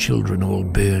wife and children all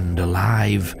burned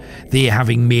alive, they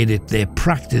having made it their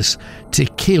practice to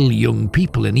kill young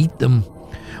people and eat them.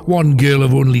 One girl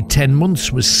of only 10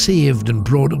 months was saved and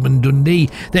brought up in Dundee.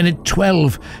 Then at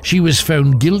 12, she was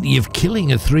found guilty of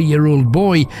killing a 3-year-old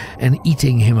boy and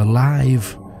eating him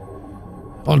alive.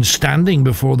 On standing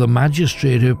before the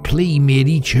magistrate, her plea made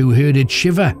each who heard it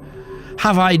shiver.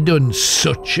 Have I done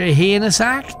such a heinous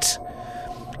act?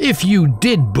 If you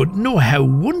did but know how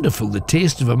wonderful the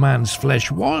taste of a man's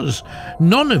flesh was,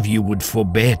 none of you would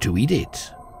forbear to eat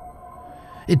it.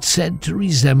 It's said to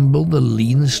resemble the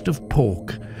leanest of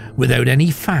pork, without any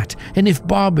fat, and if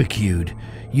barbecued,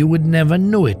 you would never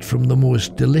know it from the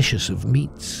most delicious of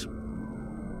meats.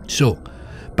 So,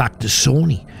 back to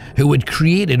Sawney, who had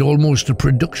created almost a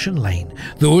production line.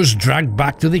 Those dragged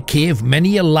back to the cave,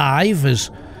 many alive, as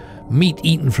meat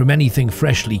eaten from anything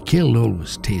freshly killed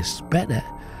always tastes better.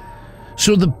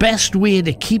 So the best way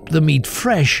to keep the meat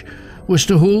fresh was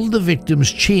to hold the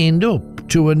victims chained up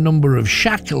to a number of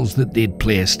shackles that they'd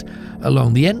placed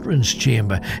along the entrance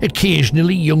chamber.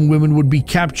 Occasionally young women would be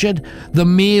captured. The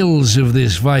males of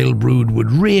this vile brood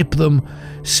would rape them,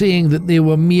 saying that they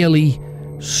were merely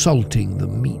salting the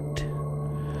meat.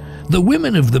 The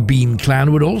women of the Bean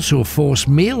clan would also force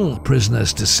male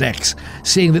prisoners to sex,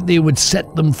 saying that they would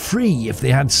set them free if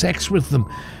they had sex with them,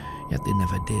 yet they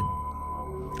never did.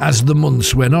 As the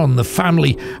months went on, the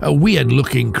family, a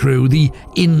weird-looking crew, the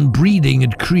inbreeding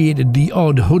had created the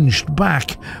odd hunched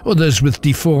back, others with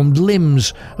deformed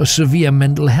limbs or severe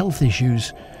mental health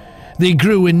issues. They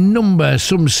grew in number,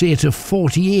 some say to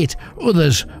 48,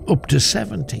 others up to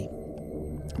 70.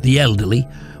 The elderly,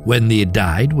 when they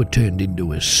died, were turned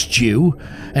into a stew,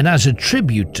 and as a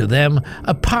tribute to them,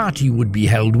 a party would be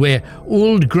held where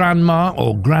old grandma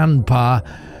or grandpa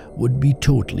would be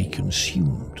totally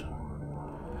consumed.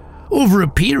 Over a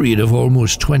period of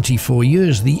almost 24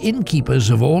 years, the innkeepers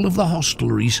of all of the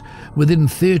hostelries within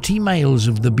 30 miles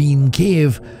of the Bean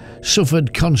Cave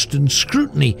suffered constant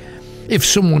scrutiny. If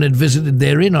someone had visited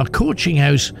their inn or coaching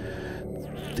house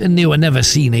and they were never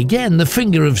seen again, the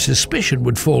finger of suspicion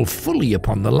would fall fully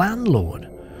upon the landlord.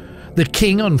 The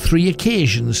king on 3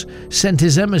 occasions sent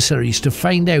his emissaries to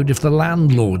find out if the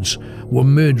landlords were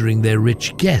murdering their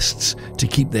rich guests to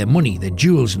keep their money, their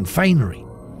jewels and finery.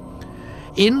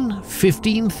 In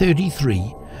 1533,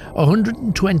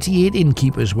 128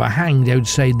 innkeepers were hanged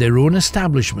outside their own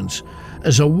establishments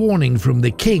as a warning from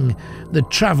the king that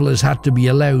travellers had to be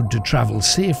allowed to travel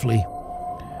safely.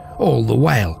 All the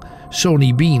while,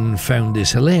 Sonny Bean found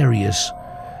this hilarious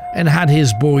and had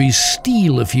his boys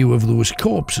steal a few of those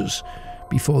corpses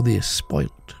before they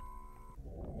spoilt.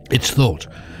 It's thought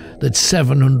that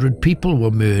 700 people were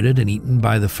murdered and eaten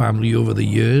by the family over the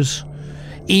years.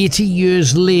 80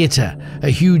 years later, a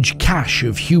huge cache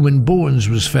of human bones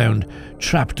was found,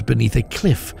 trapped beneath a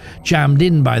cliff, jammed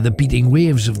in by the beating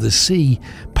waves of the sea.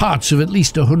 Parts of at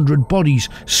least 100 bodies,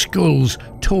 skulls,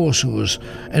 torsos,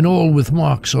 and all with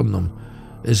marks on them,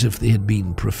 as if they had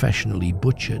been professionally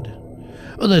butchered.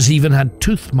 Others even had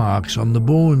tooth marks on the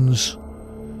bones.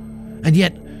 And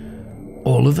yet,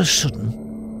 all of a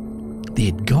sudden,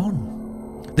 they'd gone.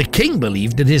 The king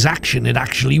believed that his action had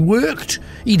actually worked.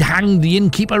 He'd hanged the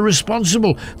innkeeper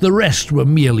responsible. The rest were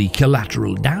merely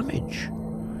collateral damage.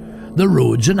 The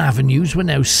roads and avenues were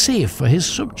now safe for his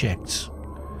subjects.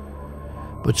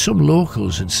 But some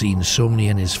locals had seen Sonny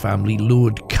and his family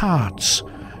load carts,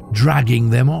 dragging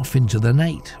them off into the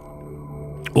night.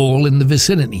 All in the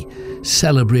vicinity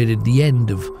celebrated the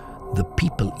end of the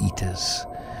people eaters.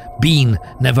 Bean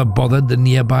never bothered the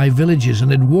nearby villages and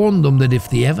had warned them that if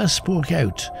they ever spoke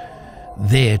out,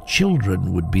 their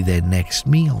children would be their next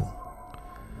meal.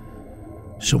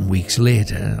 Some weeks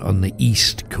later, on the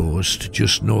east coast,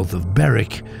 just north of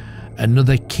Berwick,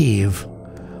 another cave,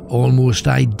 almost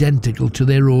identical to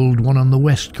their old one on the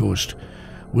west coast,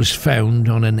 was found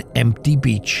on an empty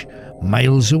beach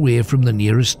miles away from the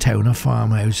nearest town or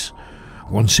farmhouse.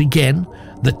 Once again,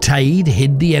 the tide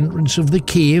hid the entrance of the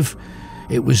cave.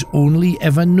 It was only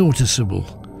ever noticeable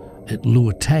at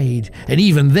low tide, and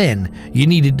even then you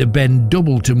needed to bend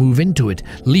double to move into it,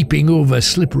 leaping over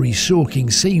slippery soaking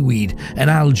seaweed and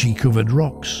algae-covered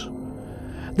rocks.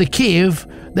 The cave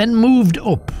then moved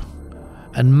up,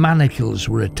 and manacles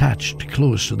were attached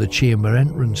close to the chamber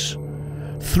entrance.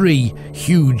 3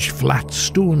 huge flat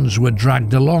stones were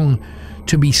dragged along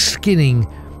to be skinning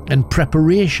and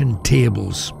preparation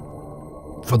tables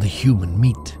for the human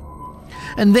meat.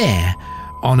 And there,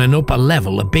 on an upper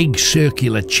level, a big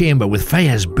circular chamber with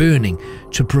fires burning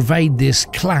to provide this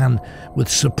clan with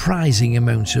surprising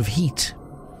amounts of heat.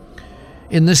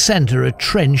 In the centre, a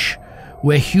trench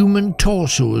where human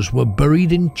torsos were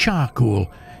buried in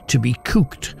charcoal to be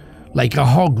cooked like a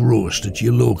hog roast at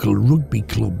your local rugby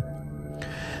club.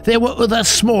 There were other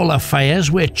smaller fires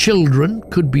where children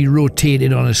could be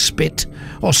rotated on a spit,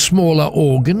 or smaller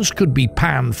organs could be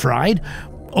pan-fried,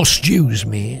 or stews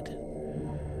made.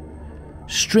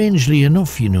 Strangely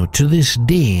enough, to this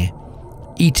day,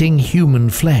 eating human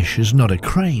flesh is not a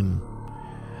crime,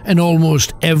 and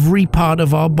almost every part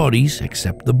of our bodies,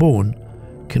 except the bone,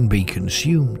 can be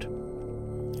consumed.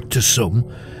 To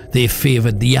some, they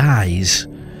favoured the eyes,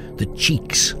 the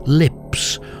cheeks,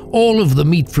 lips, all of the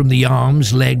meat from the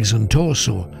arms, legs and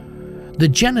torso. The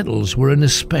genitals were an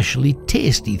especially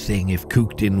tasty thing if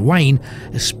cooked in wine,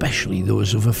 especially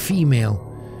those of a female.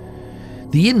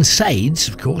 The insides,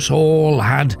 of course, all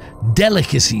had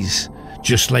delicacies,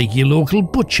 just like your local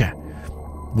butcher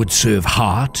would serve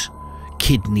heart,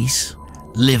 kidneys,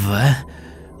 liver,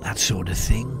 that sort of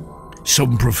thing.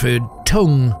 Some preferred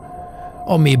tongue,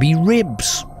 or maybe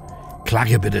ribs.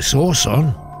 Clack a bit of sauce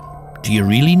on. Do you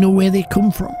really know where they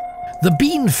come from? The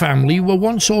Bean family were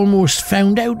once almost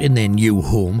found out in their new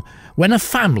home when a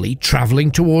family travelling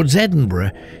towards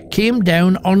Edinburgh came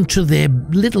down onto their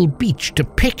little beach to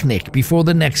picnic before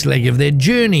the next leg of their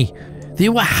journey. They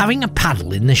were having a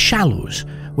paddle in the shallows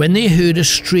when they heard a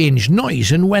strange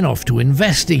noise and went off to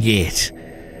investigate.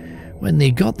 When they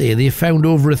got there, they found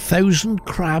over 1,000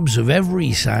 crabs of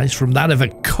every size, from that of a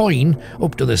coin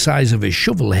up to the size of a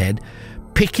shovel head,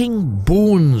 picking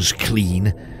bones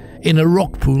clean in a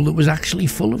rock pool that was actually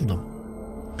full of them.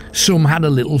 Some had a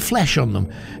little flesh on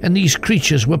them, and these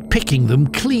creatures were picking them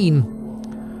clean.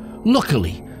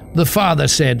 Luckily, the father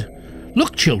said,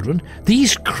 "Look, children,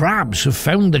 these crabs have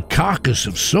found the carcass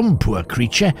of some poor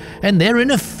creature, and they're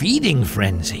in a feeding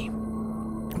frenzy."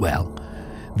 Well,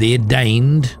 they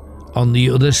dined on the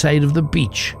other side of the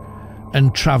beach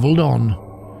and travelled on,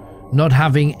 not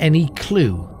having any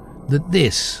clue that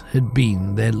this had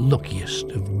been their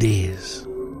luckiest of days.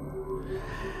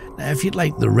 Now, if you'd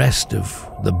like the rest of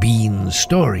the Bean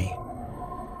story,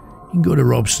 you can go to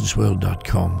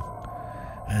robsonsworld.com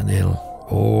and it'll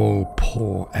all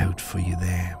pour out for you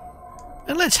there.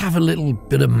 And let's have a little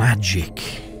bit of magic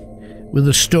with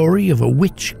the story of a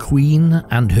witch queen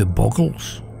and her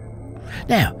boggles.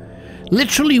 Now,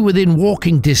 literally within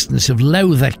walking distance of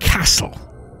Lowther Castle,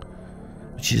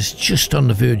 which is just on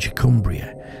the verge of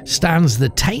Cumbria, stands the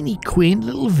tiny, quaint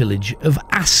little village of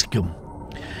Askham.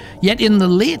 Yet in the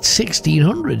late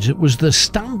 1600s, it was the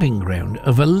stamping ground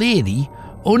of a lady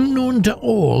unknown to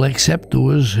all except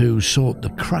those who sought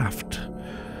the craft.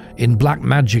 In black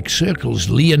magic circles,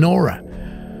 Leonora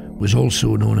was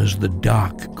also known as the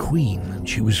Dark Queen, and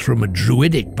she was from a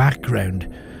druidic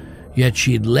background, yet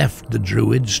she had left the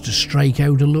druids to strike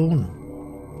out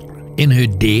alone. In her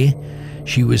day,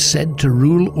 she was said to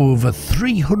rule over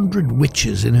 300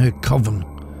 witches in her coven,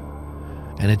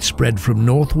 and it spread from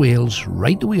North Wales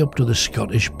right the way up to the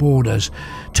Scottish borders.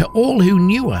 To all who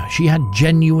knew her, she had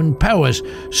genuine powers,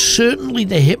 certainly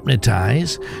to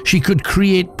hypnotise. She could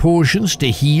create potions to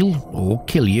heal or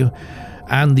kill you,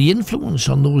 and the influence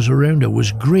on those around her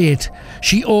was great.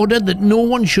 She ordered that no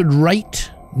one should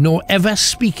write nor ever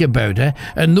speak about her,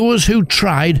 and those who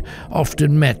tried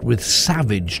often met with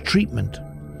savage treatment.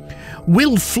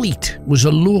 Will Fleet was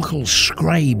a local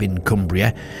scribe in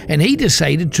Cumbria, and he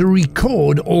decided to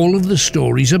record all of the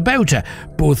stories about her,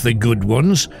 both the good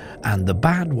ones and the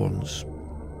bad ones.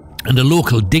 And a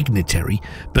local dignitary,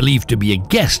 believed to be a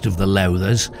guest of the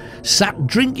Lowthers, sat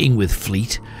drinking with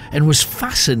Fleet and was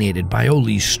fascinated by all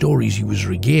these stories he was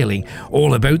regaling,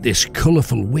 all about this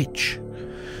colourful witch.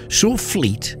 So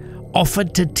Fleet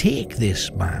offered to take this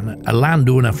man, a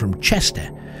landowner from Chester,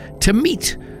 to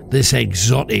meet this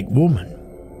exotic woman.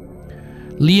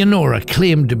 Leonora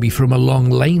claimed to be from a long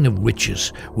line of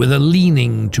witches with a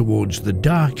leaning towards the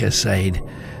darker side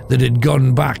that had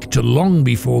gone back to long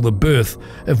before the birth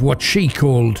of what she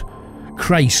called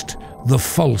Christ the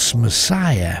false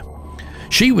Messiah.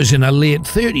 She was in her late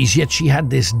 30s, yet she had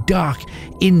this dark,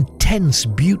 intense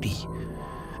beauty.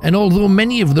 And although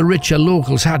many of the richer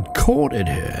locals had courted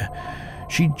her,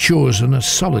 she'd chosen a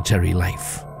solitary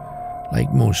life,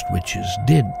 like most witches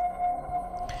did.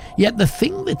 Yet the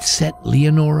thing that set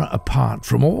Leonora apart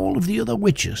from all of the other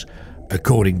witches,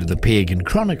 according to the pagan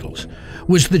chronicles,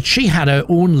 was that she had her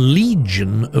own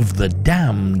legion of the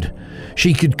damned.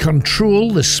 She could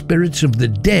control the spirits of the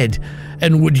dead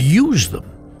and would use them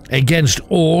against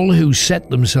all who set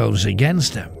themselves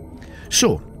against her.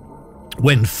 So,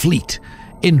 when Fleet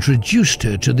introduced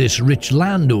her to this rich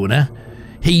landowner,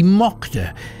 he mocked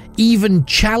her, even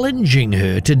challenging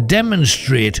her to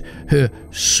demonstrate her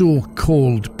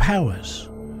so-called powers.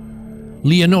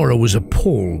 Leonora was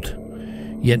appalled,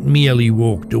 yet merely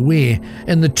walked away,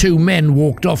 and the two men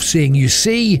walked off saying, "You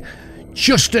see,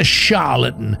 just a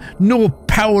charlatan, no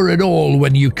power at all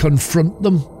when you confront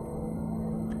them."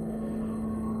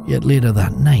 Yet later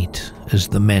that night, as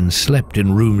the men slept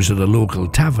in rooms at a local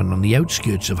tavern on the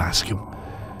outskirts of Askham,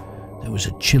 there was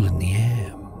a chill in the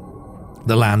air.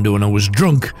 The landowner was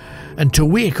drunk, and to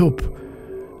wake up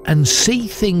and see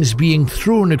things being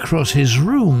thrown across his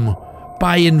room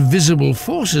by invisible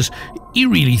forces, he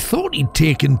really thought he'd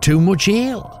taken too much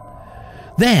ale.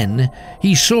 Then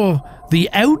he saw the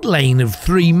outline of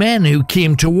three men who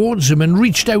came towards him and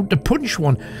reached out to punch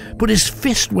one, but his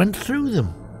fist went through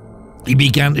them. He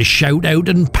began to shout out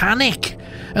and panic,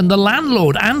 and the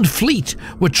landlord and Fleet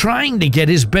were trying to get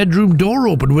his bedroom door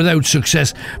open without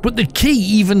success, but the key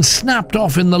even snapped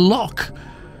off in the lock.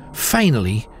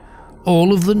 Finally,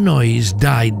 all of the noise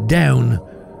died down,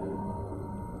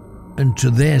 and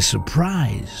to their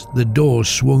surprise, the door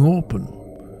swung open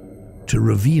to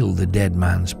reveal the dead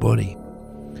man's body.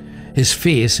 His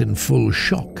face in full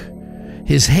shock,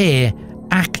 his hair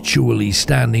actually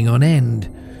standing on end,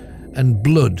 and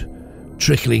blood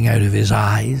trickling out of his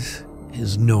eyes,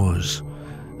 his nose,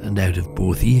 and out of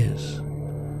both ears.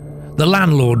 The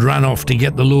landlord ran off to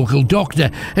get the local doctor,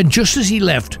 and just as he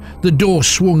left, the door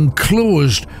swung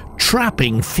closed,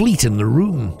 trapping Fleet in the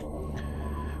room.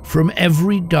 From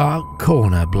every dark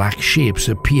corner, black shapes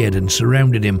appeared and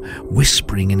surrounded him,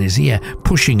 whispering in his ear,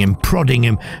 pushing him, prodding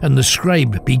him, and the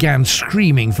scribe began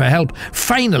screaming for help.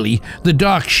 Finally, the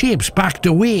dark shapes backed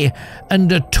away,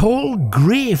 and a tall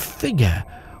grey figure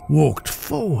walked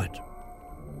forward.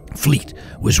 Fleet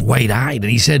was wide-eyed,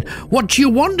 and he said, "What do you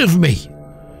want of me?"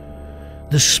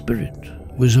 The spirit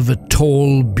was of a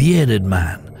tall, bearded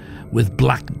man with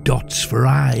black dots for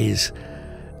eyes,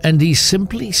 and he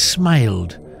simply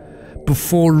smiled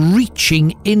before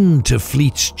reaching into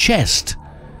Fleet's chest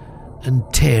and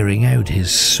tearing out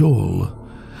his soul.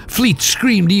 Fleet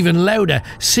screamed even louder,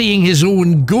 seeing his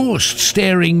own ghost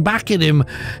staring back at him.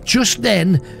 Just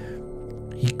then,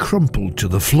 he crumpled to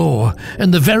the floor,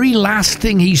 and the very last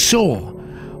thing he saw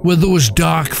were those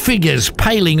dark figures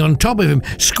piling on top of him,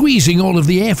 squeezing all of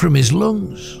the air from his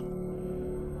lungs.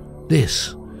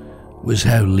 This was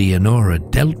how Leonora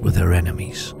dealt with her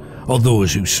enemies, or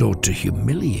those who sought to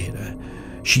humiliate her.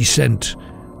 She sent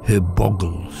her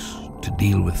boggles to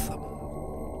deal with them.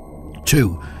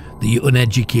 To the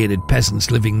uneducated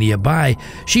peasants living nearby,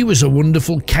 she was a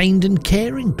wonderful, kind and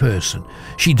caring person.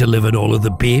 She delivered all of the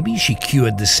babies, she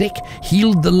cured the sick,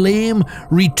 healed the lame,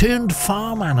 returned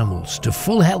farm animals to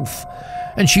full health,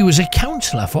 and she was a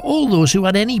counsellor for all those who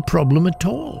had any problem at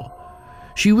all.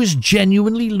 She was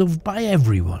genuinely loved by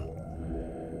everyone,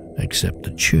 except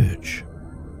the church.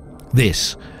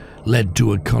 This led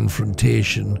to a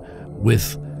confrontation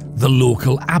with the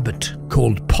local abbot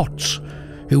called Potts,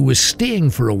 who was staying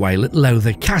for a while at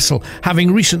Lowther Castle,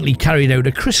 having recently carried out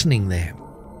a christening there.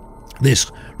 This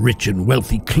rich and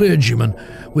wealthy clergyman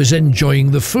was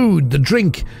enjoying the food, the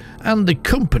drink, and the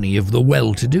company of the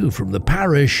well-to-do from the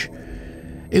parish.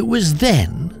 It was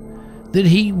then that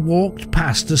he walked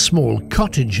past a small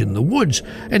cottage in the woods,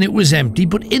 and it was empty,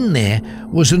 but in there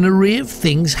was an array of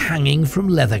things hanging from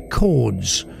leather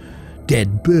cords: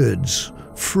 dead birds,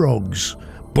 frogs,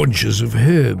 bunches of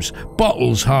herbs,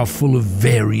 bottles half full of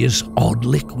various odd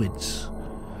liquids.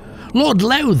 Lord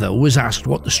Lowther was asked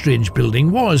what the strange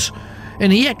building was,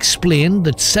 and he explained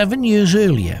that 7 years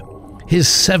earlier his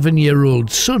 7-year-old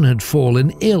son had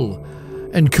fallen ill,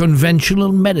 and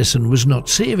conventional medicine was not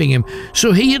saving him,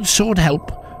 so he had sought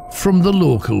help from the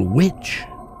local witch.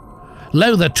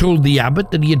 Lowther told the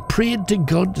abbot that he had prayed to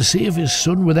God to save his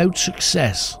son without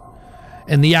success,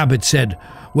 and the abbot said,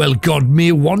 "Well, God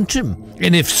may want him,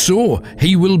 and if so,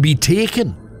 he will be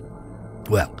taken."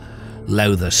 Well,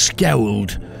 Lowther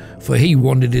scowled, for he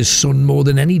wanted his son more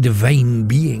than any divine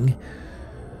being.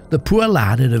 The poor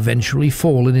lad had eventually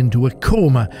fallen into a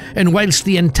coma, and whilst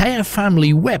the entire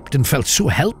family wept and felt so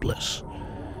helpless,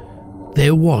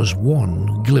 there was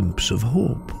one glimpse of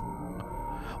hope.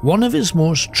 One of his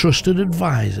most trusted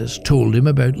advisors told him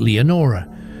about Leonora,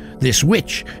 this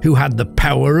witch who had the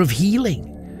power of healing.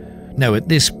 Now, at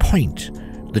this point,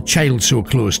 the child so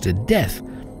close to death,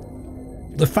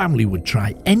 the family would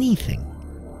try anything.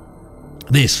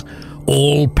 This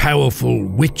all-powerful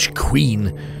witch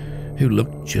queen, who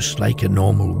looked just like a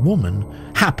normal woman,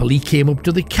 happily came up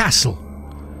to the castle.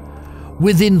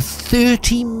 Within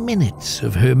 30 minutes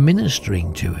of her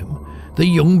ministering to him, the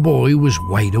young boy was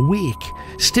wide awake,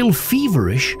 still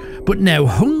feverish, but now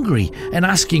hungry and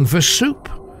asking for soup.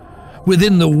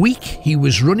 Within the week, he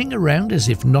was running around as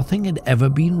if nothing had ever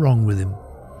been wrong with him.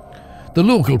 The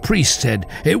local priest said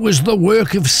it was the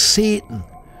work of Satan,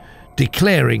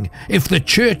 declaring if the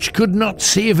church could not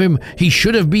save him, he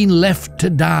should have been left to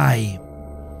die.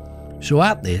 So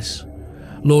at this,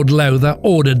 Lord Lowther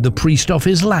ordered the priest off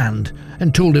his land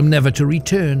and told him never to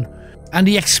return, and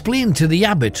he explained to the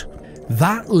abbot,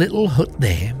 "That little hut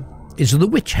there is the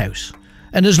witch house,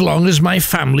 and as long as my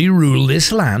family rule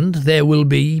this land, there will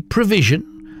be provision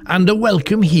and a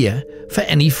welcome here for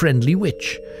any friendly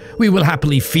witch. We will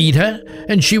happily feed her,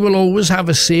 and she will always have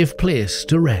a safe place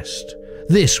to rest.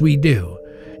 This we do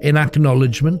in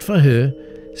acknowledgement for her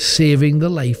saving the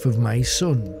life of my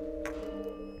son."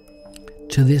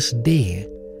 To this day,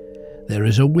 there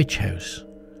is a witch house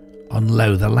on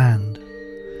Lowther land,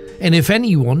 and if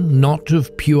anyone not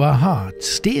of pure heart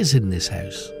stays in this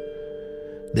house,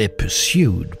 they're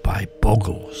pursued by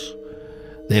boggles.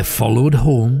 They're followed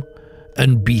home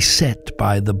and beset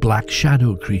by the black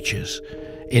shadow creatures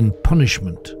in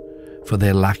punishment for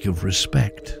their lack of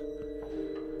respect.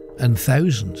 And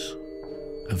thousands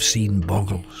have seen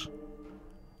boggles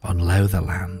on Lowther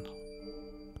land.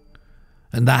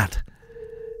 And that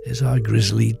is our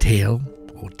grisly tale,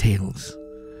 or tales,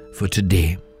 for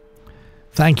today.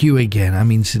 Thank you again, I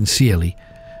mean sincerely,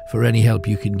 for any help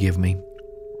you can give me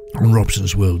on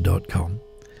robsonsworld.com.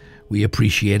 We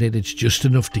appreciate it. It's just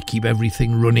enough to keep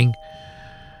everything running,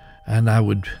 and I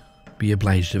would be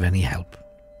obliged of any help.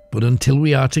 But until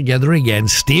we are together again,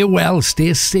 stay well,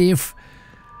 stay safe,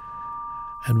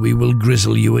 and we will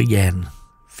grizzle you again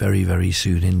very, very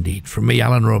soon indeed. From me,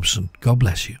 Alan Robson, God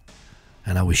bless you,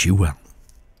 and I wish you well.